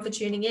 everyone, for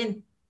tuning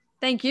in.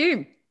 Thank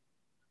you.